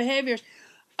bad behaviors.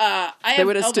 They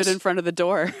would have stood in front of the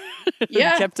door.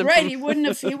 Yeah, kept him right. He wouldn't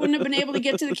have been able to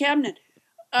get to the cabinet.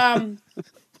 Yeah.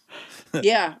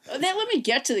 Then let me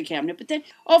get to the cabinet, but then,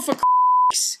 for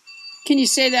can you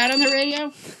say that on the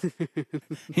radio?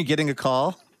 You getting a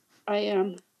call? I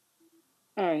am.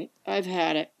 All right. I've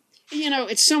had it.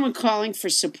 It's someone calling for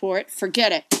support.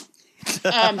 Forget it.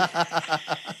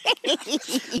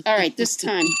 All right, this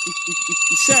time.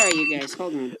 Sorry, you guys.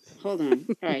 Hold on. All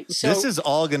right. So this is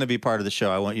all going to be part of the show.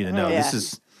 I want you to know. Yeah. This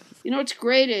is You know what's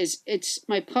great is it's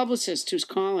my publicist who's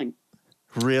calling.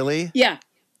 Really? Yeah.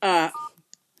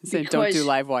 Say, don't do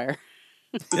Livewire.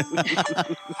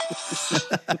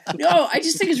 No, I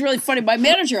just think it's really funny. My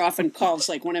manager often calls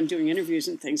like when I'm doing interviews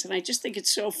and things, and I just think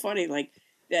it's so funny, like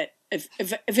that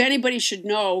if anybody should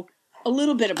know a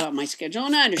little bit about my schedule,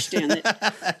 and I understand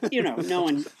that, you know, no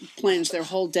one plans their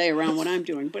whole day around what I'm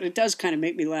doing, but it does kind of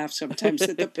make me laugh sometimes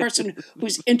that the person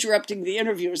who's interrupting the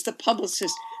interview is the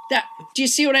publicist. Do you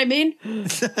see what I mean?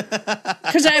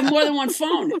 Because I have more than one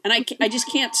phone, and I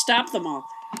just can't stop them all.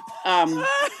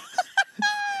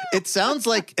 It sounds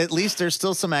like at least there's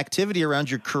still some activity around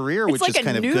your career, which like is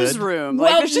kind of good. It's like a newsroom.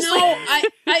 Well, no,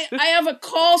 I have a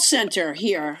call center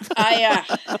here.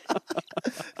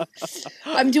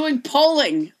 I'm doing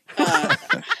polling.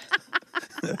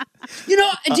 You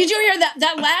know, did you hear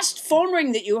that last phone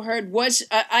ring that you heard was,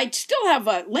 I still have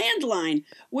a landline,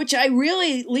 which I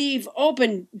really leave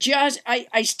open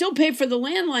I still pay for the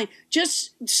landline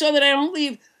just so that I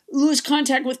don't lose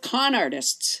contact with con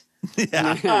artists.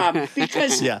 Yeah.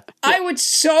 Because I would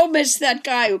so miss that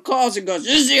guy who calls and goes,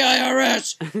 "This is the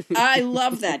IRS." I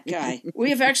love that guy.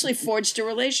 We have actually forged a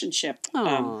relationship.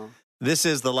 This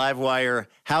is the Livewire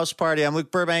House Party. I'm Luke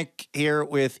Burbank here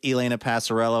with Elena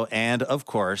Passarello and, of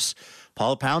course,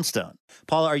 Paula Poundstone.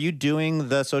 Paula, are you doing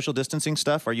the social distancing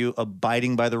stuff? Are you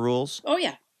abiding by the rules? Oh,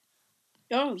 yeah.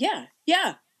 Yeah.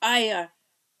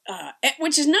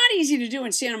 Which is not easy to do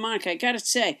in Santa Monica, I got to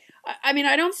say. I mean,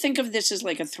 I don't think of this as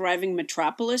like a thriving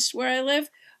metropolis where I live.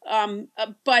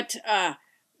 But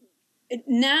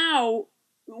now,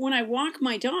 when I walk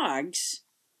my dogs,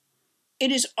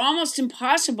 it is almost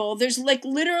impossible. There's like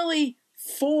literally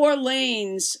 4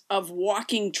 lanes of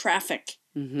walking traffic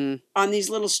on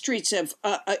these little streets.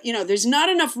 There's not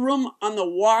enough room on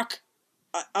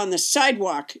the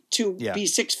sidewalk to be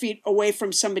 6 feet away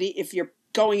from somebody if you're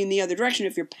going in the other direction,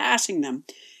 if you're passing them.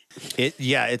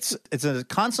 It's a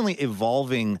constantly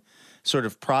evolving sort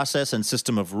of process and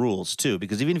system of rules too,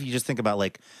 because even if you just think about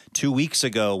like 2 weeks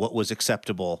ago what was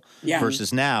acceptable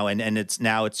versus now, and it's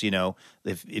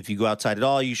if you go outside at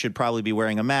all, you should probably be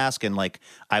wearing a mask. And like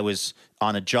I was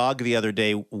on a jog the other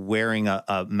day wearing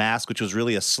a mask, which was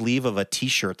really a sleeve of a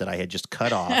T-shirt that I had just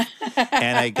cut off.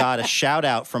 And I got a shout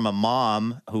out from a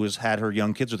mom who had her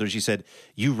young kids with her. She said,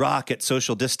 "You rock at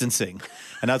social distancing."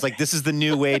 And I was like, this is the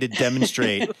new way to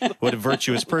demonstrate what a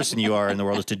virtuous person you are in the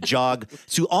world, is to jog,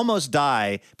 to almost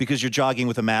die because you're jogging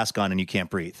with a mask on and you can't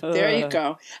breathe. There you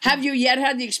go. Have you yet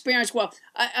had the experience? Well,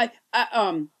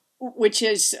 which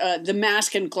is the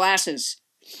mask and glasses.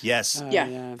 Yes.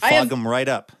 Fog them right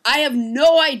up. I have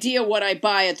no idea what I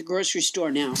buy at the grocery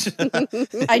store now.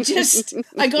 I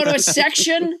go to a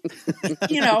section,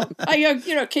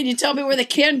 can you tell me where the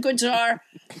canned goods are?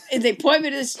 And they point me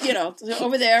to this,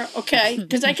 over there. Okay.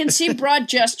 Because I can see broad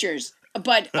gestures,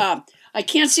 but I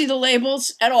can't see the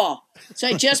labels at all. So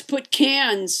I just put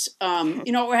cans. What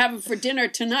we're having for dinner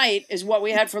tonight is what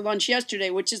we had for lunch yesterday,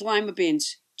 which is lima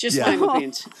beans. Just lima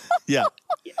beans. Yeah.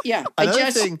 Yeah. I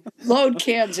just load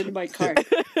cans into my cart.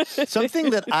 Something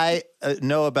that I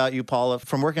know about you, Paula,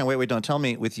 from working on Wait, Don't Tell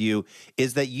Me with you,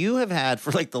 is that you have had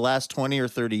for like the last 20 or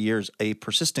 30 years a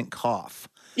persistent cough.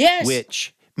 Yes.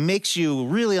 Which makes you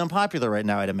really unpopular right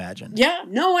now, I'd imagine. Yeah.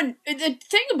 The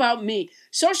thing about me,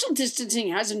 social distancing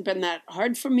hasn't been that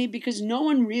hard for me because no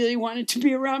one really wanted to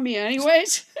be around me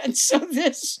anyways. And so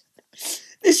this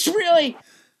really...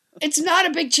 It's not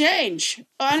a big change,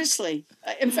 honestly.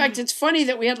 In fact, it's funny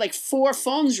that we had like 4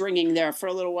 phones ringing there for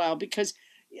a little while because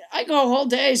I go whole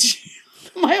days,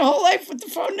 my whole life with the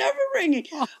phone never ringing.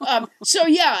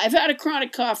 I've had a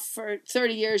chronic cough for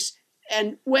 30 years.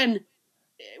 And when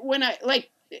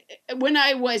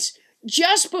I was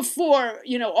just before,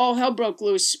 all hell broke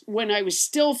loose, when I was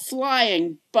still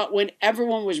flying, but when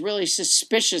everyone was really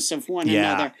suspicious of one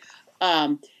another.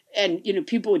 And,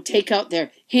 people would take out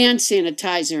their hand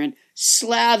sanitizer and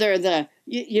slather the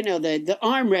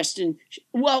armrest. And,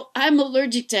 I'm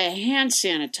allergic to hand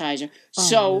sanitizer.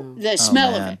 So the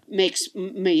smell of it makes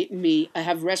me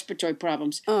have respiratory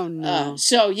problems. Oh, no.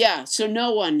 So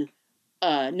no one,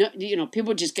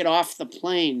 people just get off the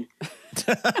plane.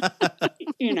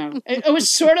 It was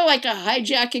sort of like a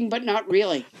hijacking, but not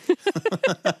really.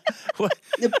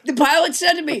 The pilot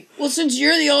said to me, "Well, since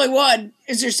you're the only one,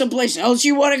 is there someplace else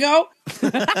you want to go?"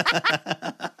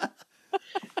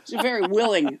 It was very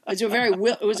willing.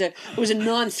 It was a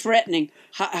non-threatening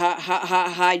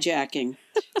hijacking.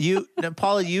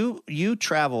 Paula, you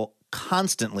travel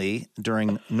constantly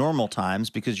during normal times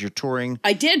because you're touring.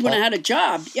 I did when I had a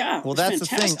job. Yeah. Well, that's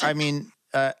fantastic. The thing. I mean,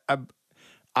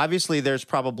 obviously there's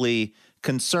probably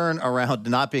concern around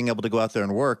not being able to go out there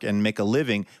and work and make a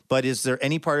living, but is there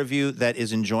any part of you that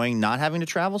is enjoying not having to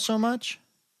travel so much?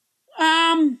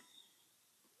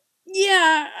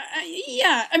 Yeah.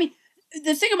 I mean,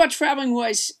 the thing about traveling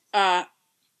was, I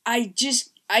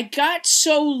got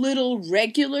so little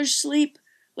regular sleep,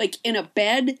 like in a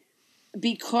bed,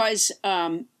 because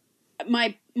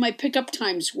my pickup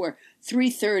times were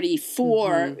 3:30,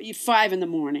 4, 5 in the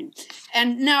morning,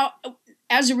 and now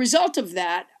as a result of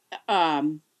that,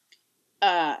 I've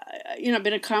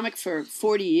been a comic for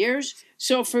 40 years.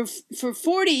 So for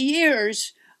 40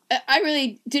 years, I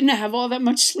really didn't have all that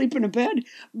much sleep in a bed,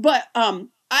 but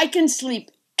I can sleep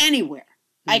anywhere.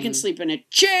 I can sleep in a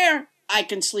chair. I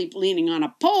can sleep leaning on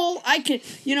a pole. I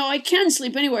can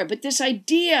sleep anywhere. But this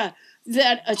idea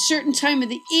that a certain time of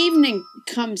the evening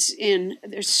comes in,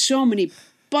 there's so many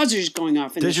buzzers going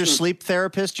off in Does this your room. sleep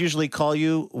therapist usually call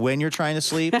you when you're trying to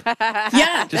sleep?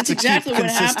 Yeah, that's to exactly keep what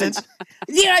consistent? happens.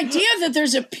 The idea that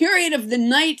there's a period of the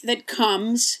night that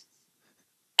comes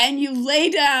and you lay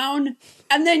down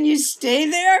and then you stay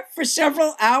there for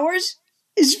several hours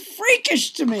is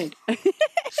freakish to me.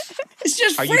 It's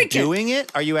just Are freakish. you doing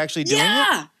it? Are you actually doing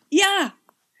it? Yeah.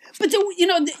 But do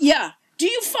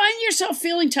you find yourself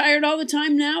feeling tired all the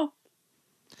time now?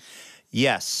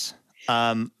 Yes.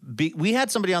 We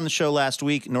had somebody on the show last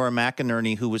week, Nora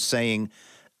McInerney, who was saying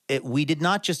we did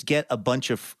not just get a bunch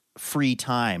of free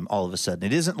time all of a sudden.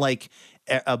 It isn't like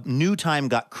a new time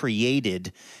got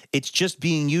created. It's just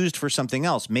being used for something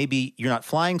else. Maybe you're not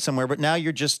flying somewhere, but now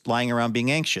you're just lying around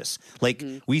being anxious. Like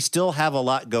we still have a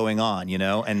lot going on,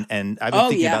 and I've been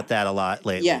thinking about that a lot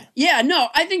lately. Yeah. No,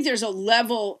 I think there's a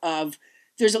level of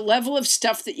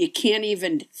stuff that you can't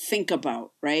even think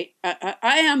about, right?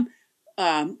 I am.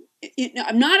 I'm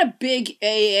not a big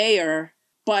AA'er,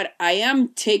 but I am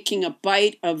taking a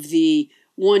bite of the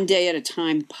one day at a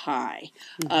time pie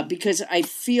because I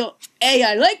feel, A,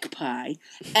 I like pie,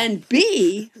 and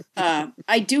B,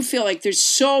 I do feel like there's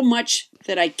so much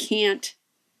that I can't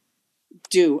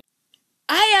do.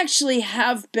 I actually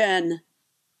have been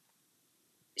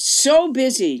so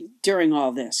busy during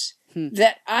all this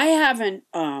that I haven't,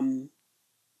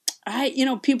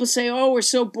 people say, oh, we're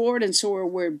so bored and so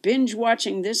we're binge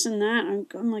watching this and that.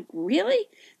 I'm like, really?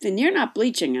 Then you're not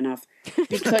bleaching enough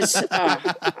because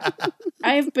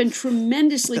I have been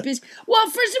tremendously busy. Well,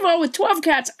 first of all, with 12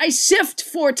 cats, I sift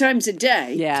 4 times a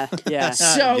day. Yeah.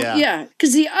 So,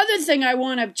 because the other thing I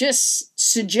want to just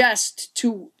suggest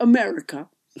to America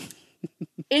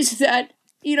is that,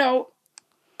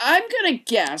 I'm going to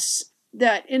guess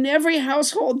that in every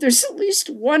household, there's at least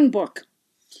one book.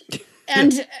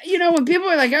 And, when people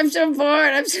are like, I'm so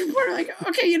bored, I'm like,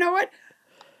 okay, you know what?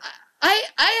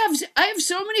 I have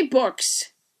so many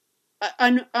books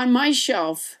on my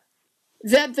shelf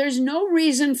that there's no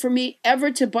reason for me ever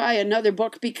to buy another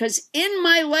book because in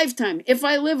my lifetime, if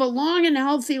I live a long and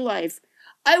healthy life,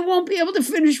 I won't be able to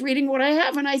finish reading what I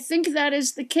have. And I think that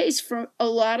is the case for a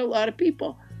lot of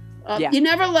people. You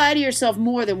never lie to yourself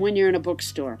more than when you're in a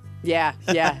bookstore. Yeah,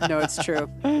 no, it's true.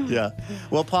 Yeah.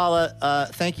 Well, Paula,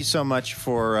 thank you so much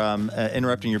for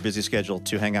interrupting your busy schedule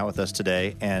to hang out with us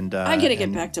today. And I got to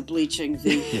get back to bleaching.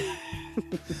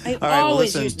 I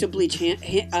always used to bleach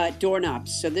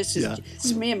doorknobs, so this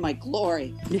is me in my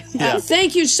glory.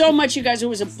 Thank you so much, you guys. It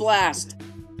was a blast.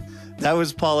 That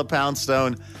was Paula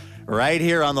Poundstone right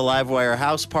here on the Livewire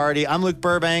House Party. I'm Luke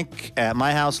Burbank at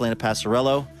my house. Elena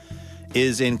Passarello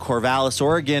is in Corvallis,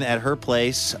 Oregon at her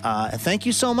place. Thank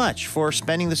you so much for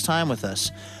spending this time with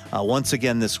us once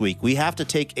again this week. We have to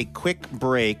take a quick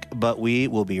break, but we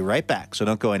will be right back, so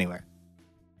don't go anywhere.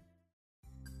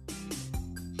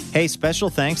 Hey, special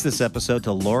thanks this episode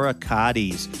to Laura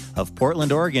Cadiz of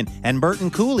Portland, Oregon, and Burton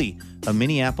Cooley of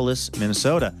Minneapolis,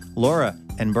 Minnesota. Laura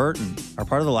and Burton are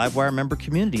part of the Livewire member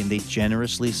community, and they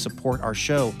generously support our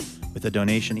show with a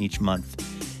donation each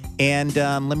month. And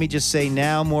let me just say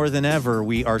now more than ever,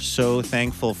 we are so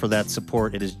thankful for that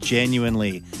support. It is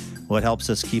genuinely what helps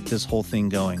us keep this whole thing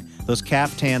going. Those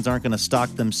caftans aren't going to stock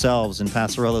themselves in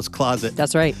Passarello's closet.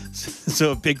 That's right.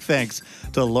 So a big thanks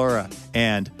to Laura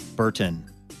and Burton.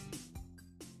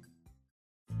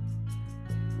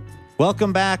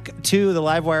 Welcome back to the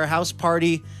Livewire House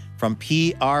Party from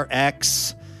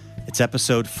PRX. It's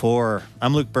episode 4.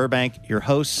 I'm Luke Burbank, your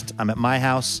host. I'm at my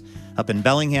house up in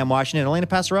Bellingham, Washington. Elena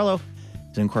Passarello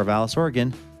is in Corvallis,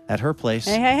 Oregon at her place.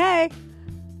 Hey.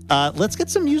 Let's get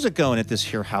some music going at this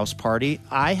here house party.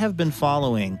 I have been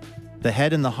following The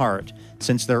Head and the Heart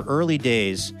since their early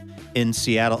days in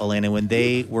Seattle, Elena, when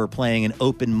they were playing an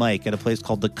open mic at a place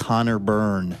called the Connor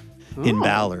Burn in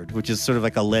Ballard, which is sort of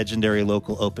like a legendary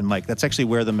local open mic. That's actually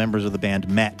where the members of the band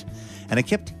met. and I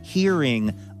kept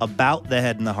hearing about the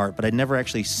Head and the Heart, but I'd never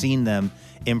actually seen them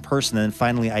in person. And then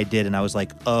finally I did, and I was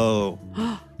like, oh,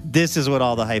 this is what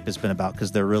all the hype has been about,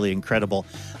 because they're really incredible.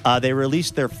 They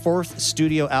released their 4th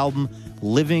studio album,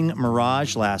 Living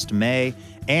Mirage, last May,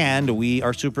 and we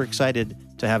are super excited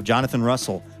to have Jonathan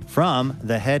Russell from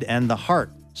The Head and the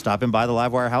Heart stopping by the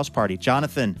Livewire house party.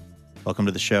 Jonathan, welcome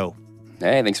to the show.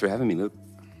 Hey, thanks for having me, Luke.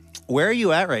 Where are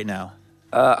you at right now?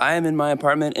 I am in my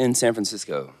apartment in San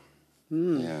Francisco.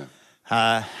 Yeah.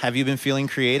 Have you been feeling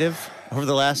creative over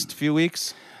the last few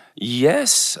weeks?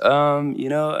 Yes.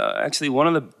 Actually, one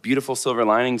of the beautiful silver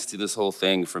linings to this whole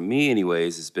thing, for me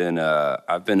anyways, has been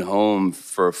I've been home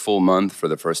for a full month for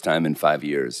the first time in 5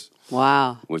 years.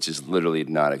 Wow. Which is literally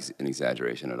not an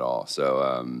exaggeration at all.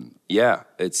 So,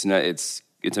 it's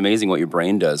amazing what your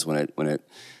brain does when it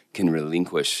can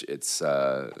relinquish its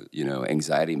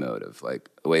anxiety mode of like,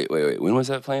 wait, when was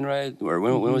that plane ride, or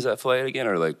when was that flight again,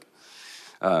 or like,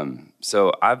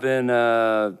 so I've been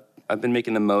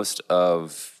making the most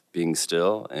of being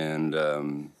still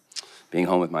and being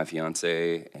home with my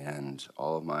fiance and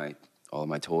all of my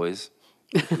toys,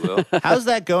 if you will. How's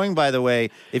that going, by the way?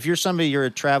 If you're a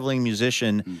traveling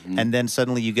musician, and then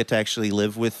suddenly you get to actually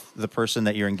live with the person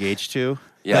that you're engaged to.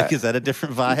 Yeah. Like, is that a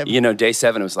different vibe? Day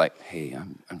 7 was like, hey,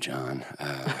 I'm John.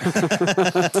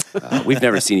 We've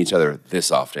never seen each other this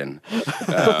often.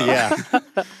 Yeah.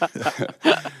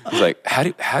 He's like,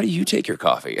 how do you take your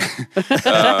coffee?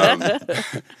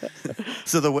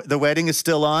 So the wedding is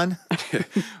still on?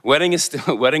 Wedding is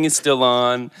still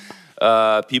on.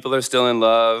 People are still in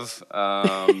love.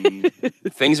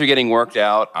 Things are getting worked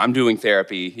out. I'm doing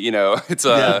therapy. It's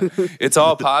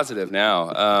all positive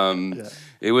now.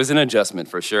 It was an adjustment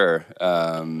for sure,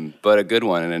 but a good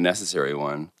one and a necessary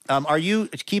one. Are you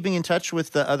keeping in touch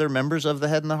with the other members of the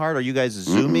Head and the Heart? Are you guys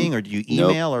Zooming, or do you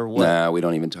email, or what? Nah, we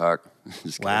don't even talk.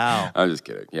 Just kidding. Wow. I'm just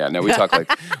kidding. Yeah, no, we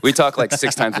talk like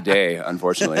 6 times a day,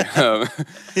 unfortunately.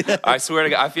 I swear to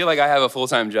God, I feel like I have a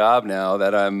full-time job now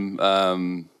that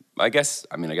I'm. I guess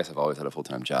I've always had a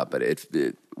full-time job, but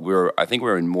I think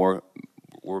we're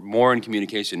more in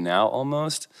communication now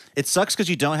almost. It sucks because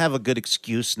you don't have a good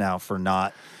excuse now for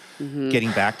not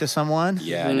getting back to someone.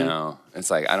 Yeah, I know. It's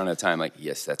like, I don't have time. Like,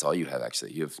 yes, that's all you have,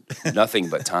 actually. You have nothing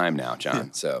but time now,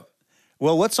 John. So,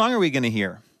 well, what song are we going to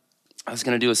hear? I was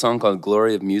going to do a song called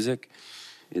Glory of Music.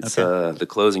 It's the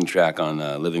closing track on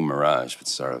Living Mirage, which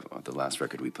is the last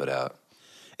record we put out.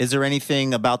 Is there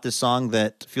anything about this song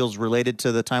that feels related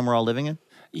to the time we're all living in?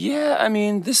 Yeah, I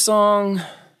mean, this song,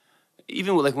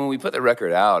 even like when we put the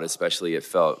record out, especially, it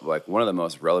felt like one of the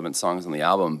most relevant songs on the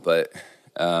album. But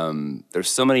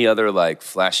there's so many other like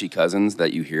flashy cousins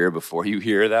that you hear before you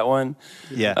hear that one.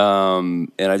 Yeah.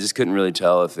 And I just couldn't really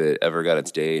tell if it ever got its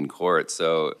day in court.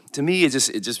 So to me, it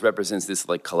just represents this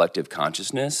like collective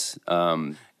consciousness.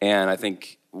 And I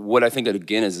think what I think that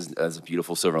again is a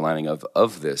beautiful silver lining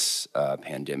of this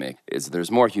pandemic is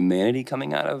there's more humanity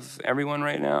coming out of everyone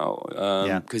right now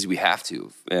because we have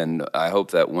to, and I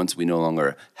hope that once we no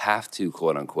longer have to,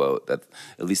 quote unquote, that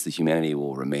at least the humanity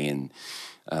will remain,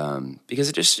 because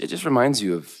it just reminds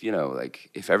you of, like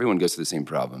if everyone goes through the same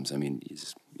problems, I mean, you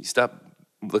stop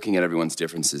looking at everyone's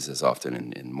differences as often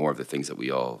and more of the things that we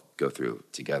all go through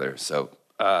together. So.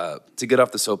 To get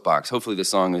off the soapbox, hopefully the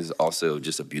song is also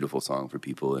just a beautiful song for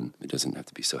people and it doesn't have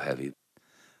to be so heavy.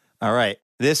 All right.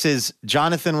 This is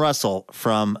Jonathan Russell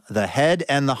from The Head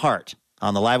and the Heart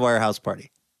on the Livewire House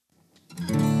Party.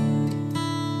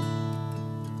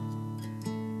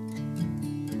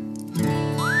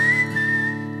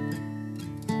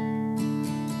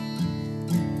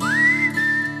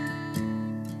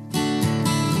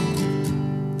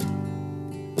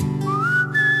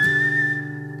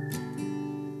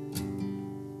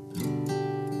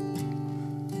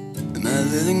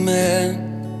 Living man,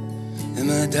 am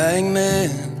I dying man?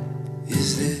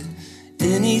 Is there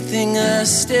anythanything I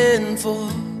stand for?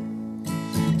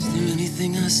 Is there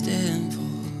anything I stand for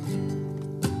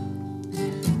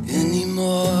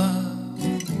anymore?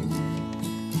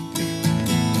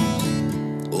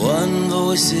 One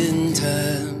voice in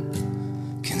time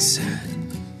can set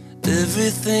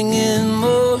everything in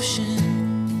motion.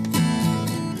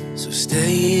 So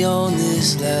stay on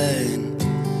this line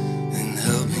and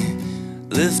help me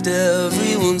lift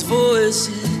everyone's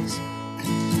voices.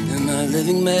 Am I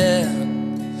living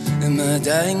man? Am I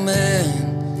dying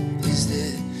man? Is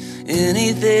there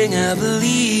anything I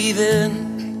believe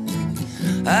in?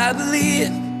 I believe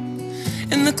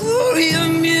in the glory of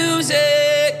music.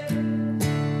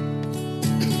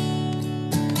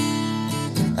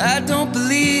 I don't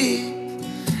believe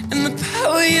in the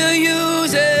power you're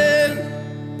using.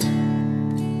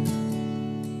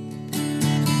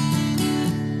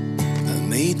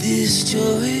 made this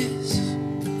choice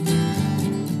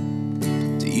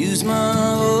to use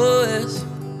my voice.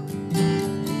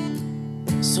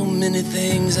 So many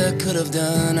things I could have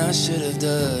done, I should have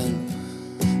done.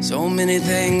 So many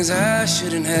things I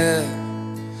shouldn't have.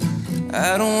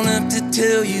 I don't have to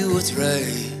tell you what's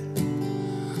right,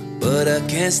 but I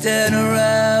can't stand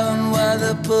around while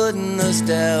they're putting us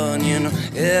down. You know,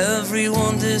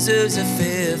 everyone deserves a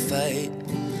fair fight.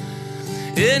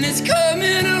 And it's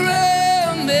coming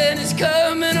around, man, it's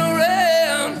coming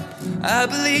around. I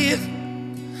believe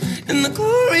in the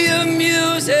glory of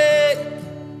music.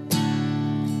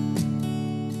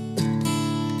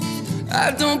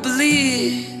 I don't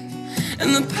believe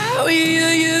in the power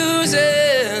you're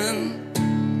using.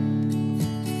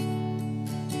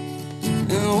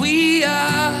 And we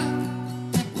are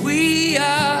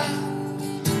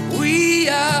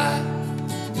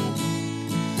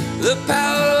the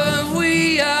power of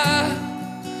we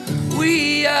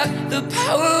are the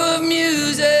power of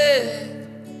music.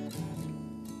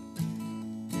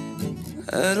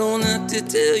 I don't have to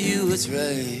tell you what's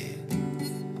right,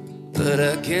 but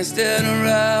I can't stand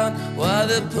around while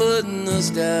they're putting us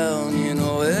down. You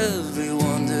know,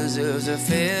 everyone deserves a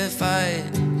fair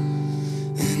fight.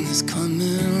 And it's coming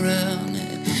around,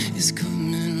 it's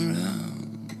coming around.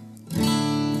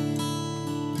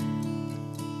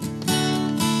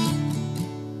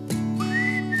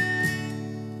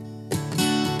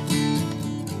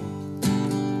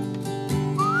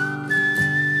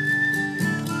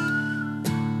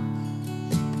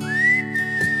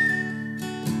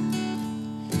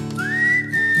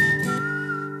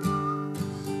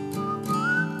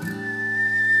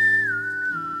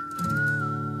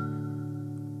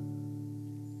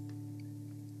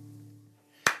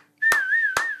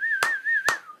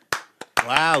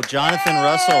 Wow, Jonathan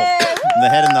Russell, the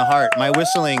head and the heart. My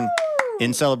whistling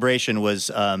in celebration was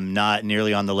not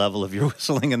nearly on the level of your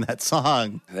whistling in that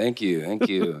song. Thank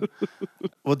you.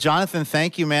 Well, Jonathan,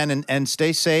 thank you, man, and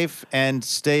stay safe and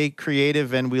stay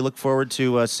creative, and we look forward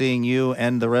to seeing you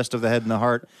and the rest of the head and the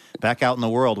heart back out in the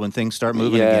world when things start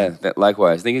moving again. Yeah,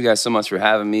 likewise. Thank you guys so much for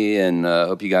having me, and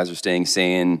hope you guys are staying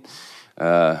sane.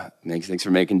 Thanks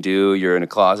for making do. You're in a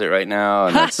closet right now,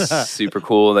 and that's super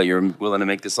cool that you're willing to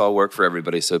make this all work for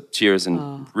everybody. So cheers,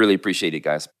 and really appreciate it,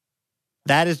 guys.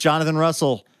 That is Jonathan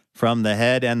Russell from the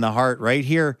Head and the Heart right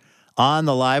here on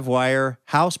the Livewire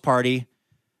House Party.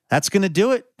 That's going to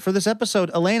do it for this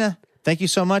episode. Elena, thank you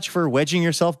so much for wedging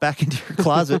yourself back into your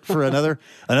closet for another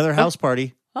house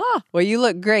party. Oh, well, you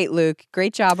look great, Luke.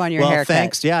 Great job on your haircut. Well,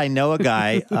 thanks. Yeah, I know a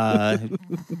guy who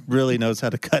really knows how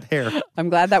to cut hair. I'm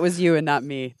glad that was you and not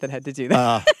me that had to do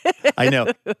that. I know.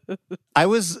 I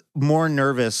was more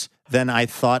nervous than I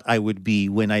thought I would be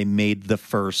when I made the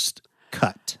first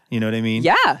cut. You know what I mean?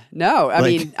 Yeah. No, I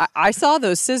mean, I saw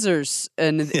those scissors,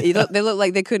 and they look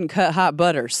like they couldn't cut hot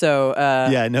butter. So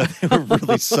yeah, no, they were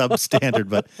really substandard,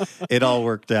 but it all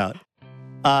worked out.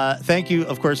 Thank you,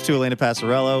 of course, to Elena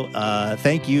Passarello.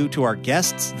 Thank you to our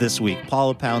guests this week,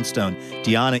 Paula Poundstone,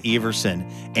 Deanna Everson,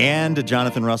 and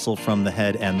Jonathan Russell from The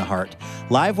Head and the Heart.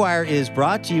 Livewire is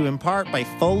brought to you in part by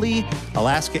Foley,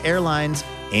 Alaska Airlines,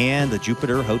 and the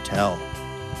Jupiter Hotel.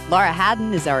 Laura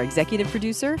Haddon is our executive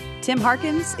producer. Tim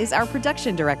Harkins is our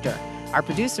production director. Our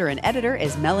producer and editor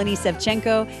is Melanie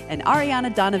Sevchenko, and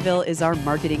Ariana Donneville is our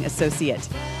marketing associate.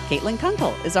 Caitlin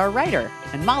Kunkel is our writer,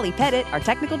 and Molly Pettit, our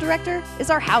technical director, is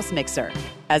our house mixer.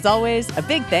 As always, a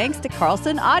big thanks to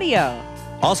Carlson Audio.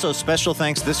 Also, special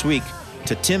thanks this week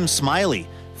to Tim Smiley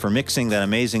for mixing that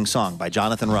amazing song by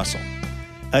Jonathan Russell.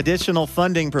 Additional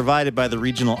funding provided by the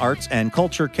Regional Arts and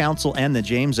Culture Council and the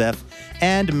James F.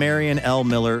 and Marion L.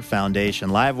 Miller Foundation.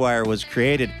 Livewire was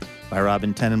created by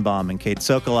Robin Tenenbaum and Kate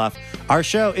Sokoloff. Our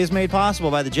show is made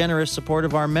possible by the generous support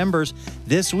of our members.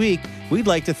 This week, we'd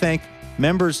like to thank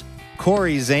members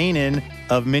Corey Zanin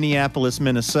of Minneapolis,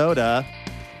 Minnesota,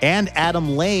 and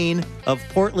Adam Lane of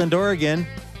Portland, Oregon.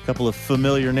 A couple of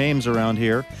familiar names around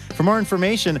here. For more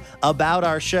information about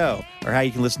our show or how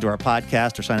you can listen to our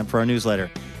podcast or sign up for our newsletter,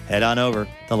 head on over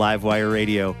to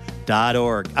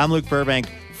livewireradio.org. I'm Luke Burbank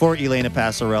for Elena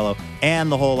Passarello and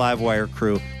the whole Livewire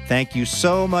crew. Thank you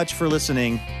so much for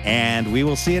listening, and we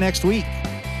will see you next week.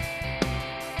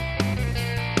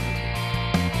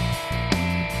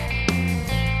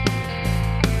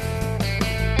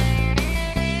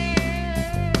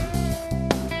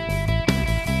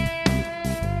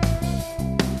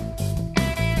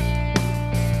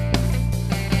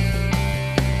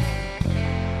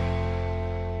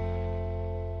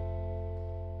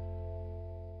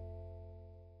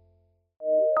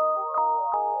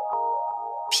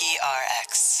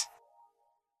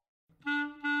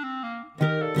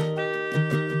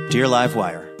 Dear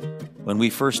Livewire, when we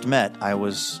first met, I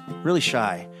was really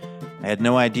shy. I had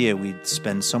no idea we'd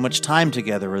spend so much time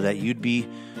together or that you'd be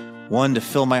one to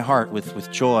fill my heart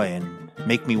with joy and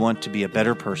make me want to be a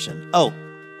better person. Oh,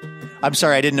 I'm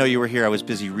sorry, I didn't know you were here. I was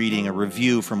busy reading a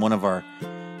review from one of our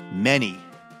many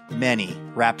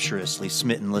rapturously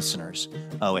smitten listeners.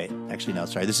 Oh, wait. Actually, no,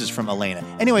 sorry. This is from Elena.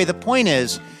 Anyway, the point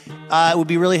is, it would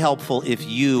be really helpful if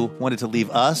you wanted to leave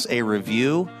us a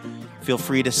review. Feel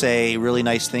free to say really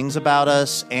nice things about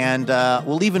us, and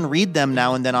we'll even read them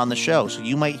now and then on the show. So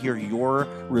you might hear your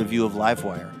review of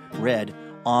Livewire read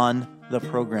on the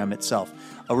program itself.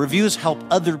 Reviews help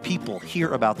other people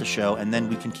hear about the show, and then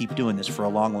we can keep doing this for a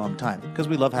long, long time because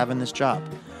we love having this job.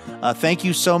 Thank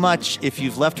you so much if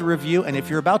you've left a review, and if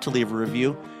you're about to leave a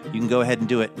review, you can go ahead and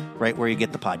do it right where you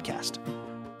get the podcast.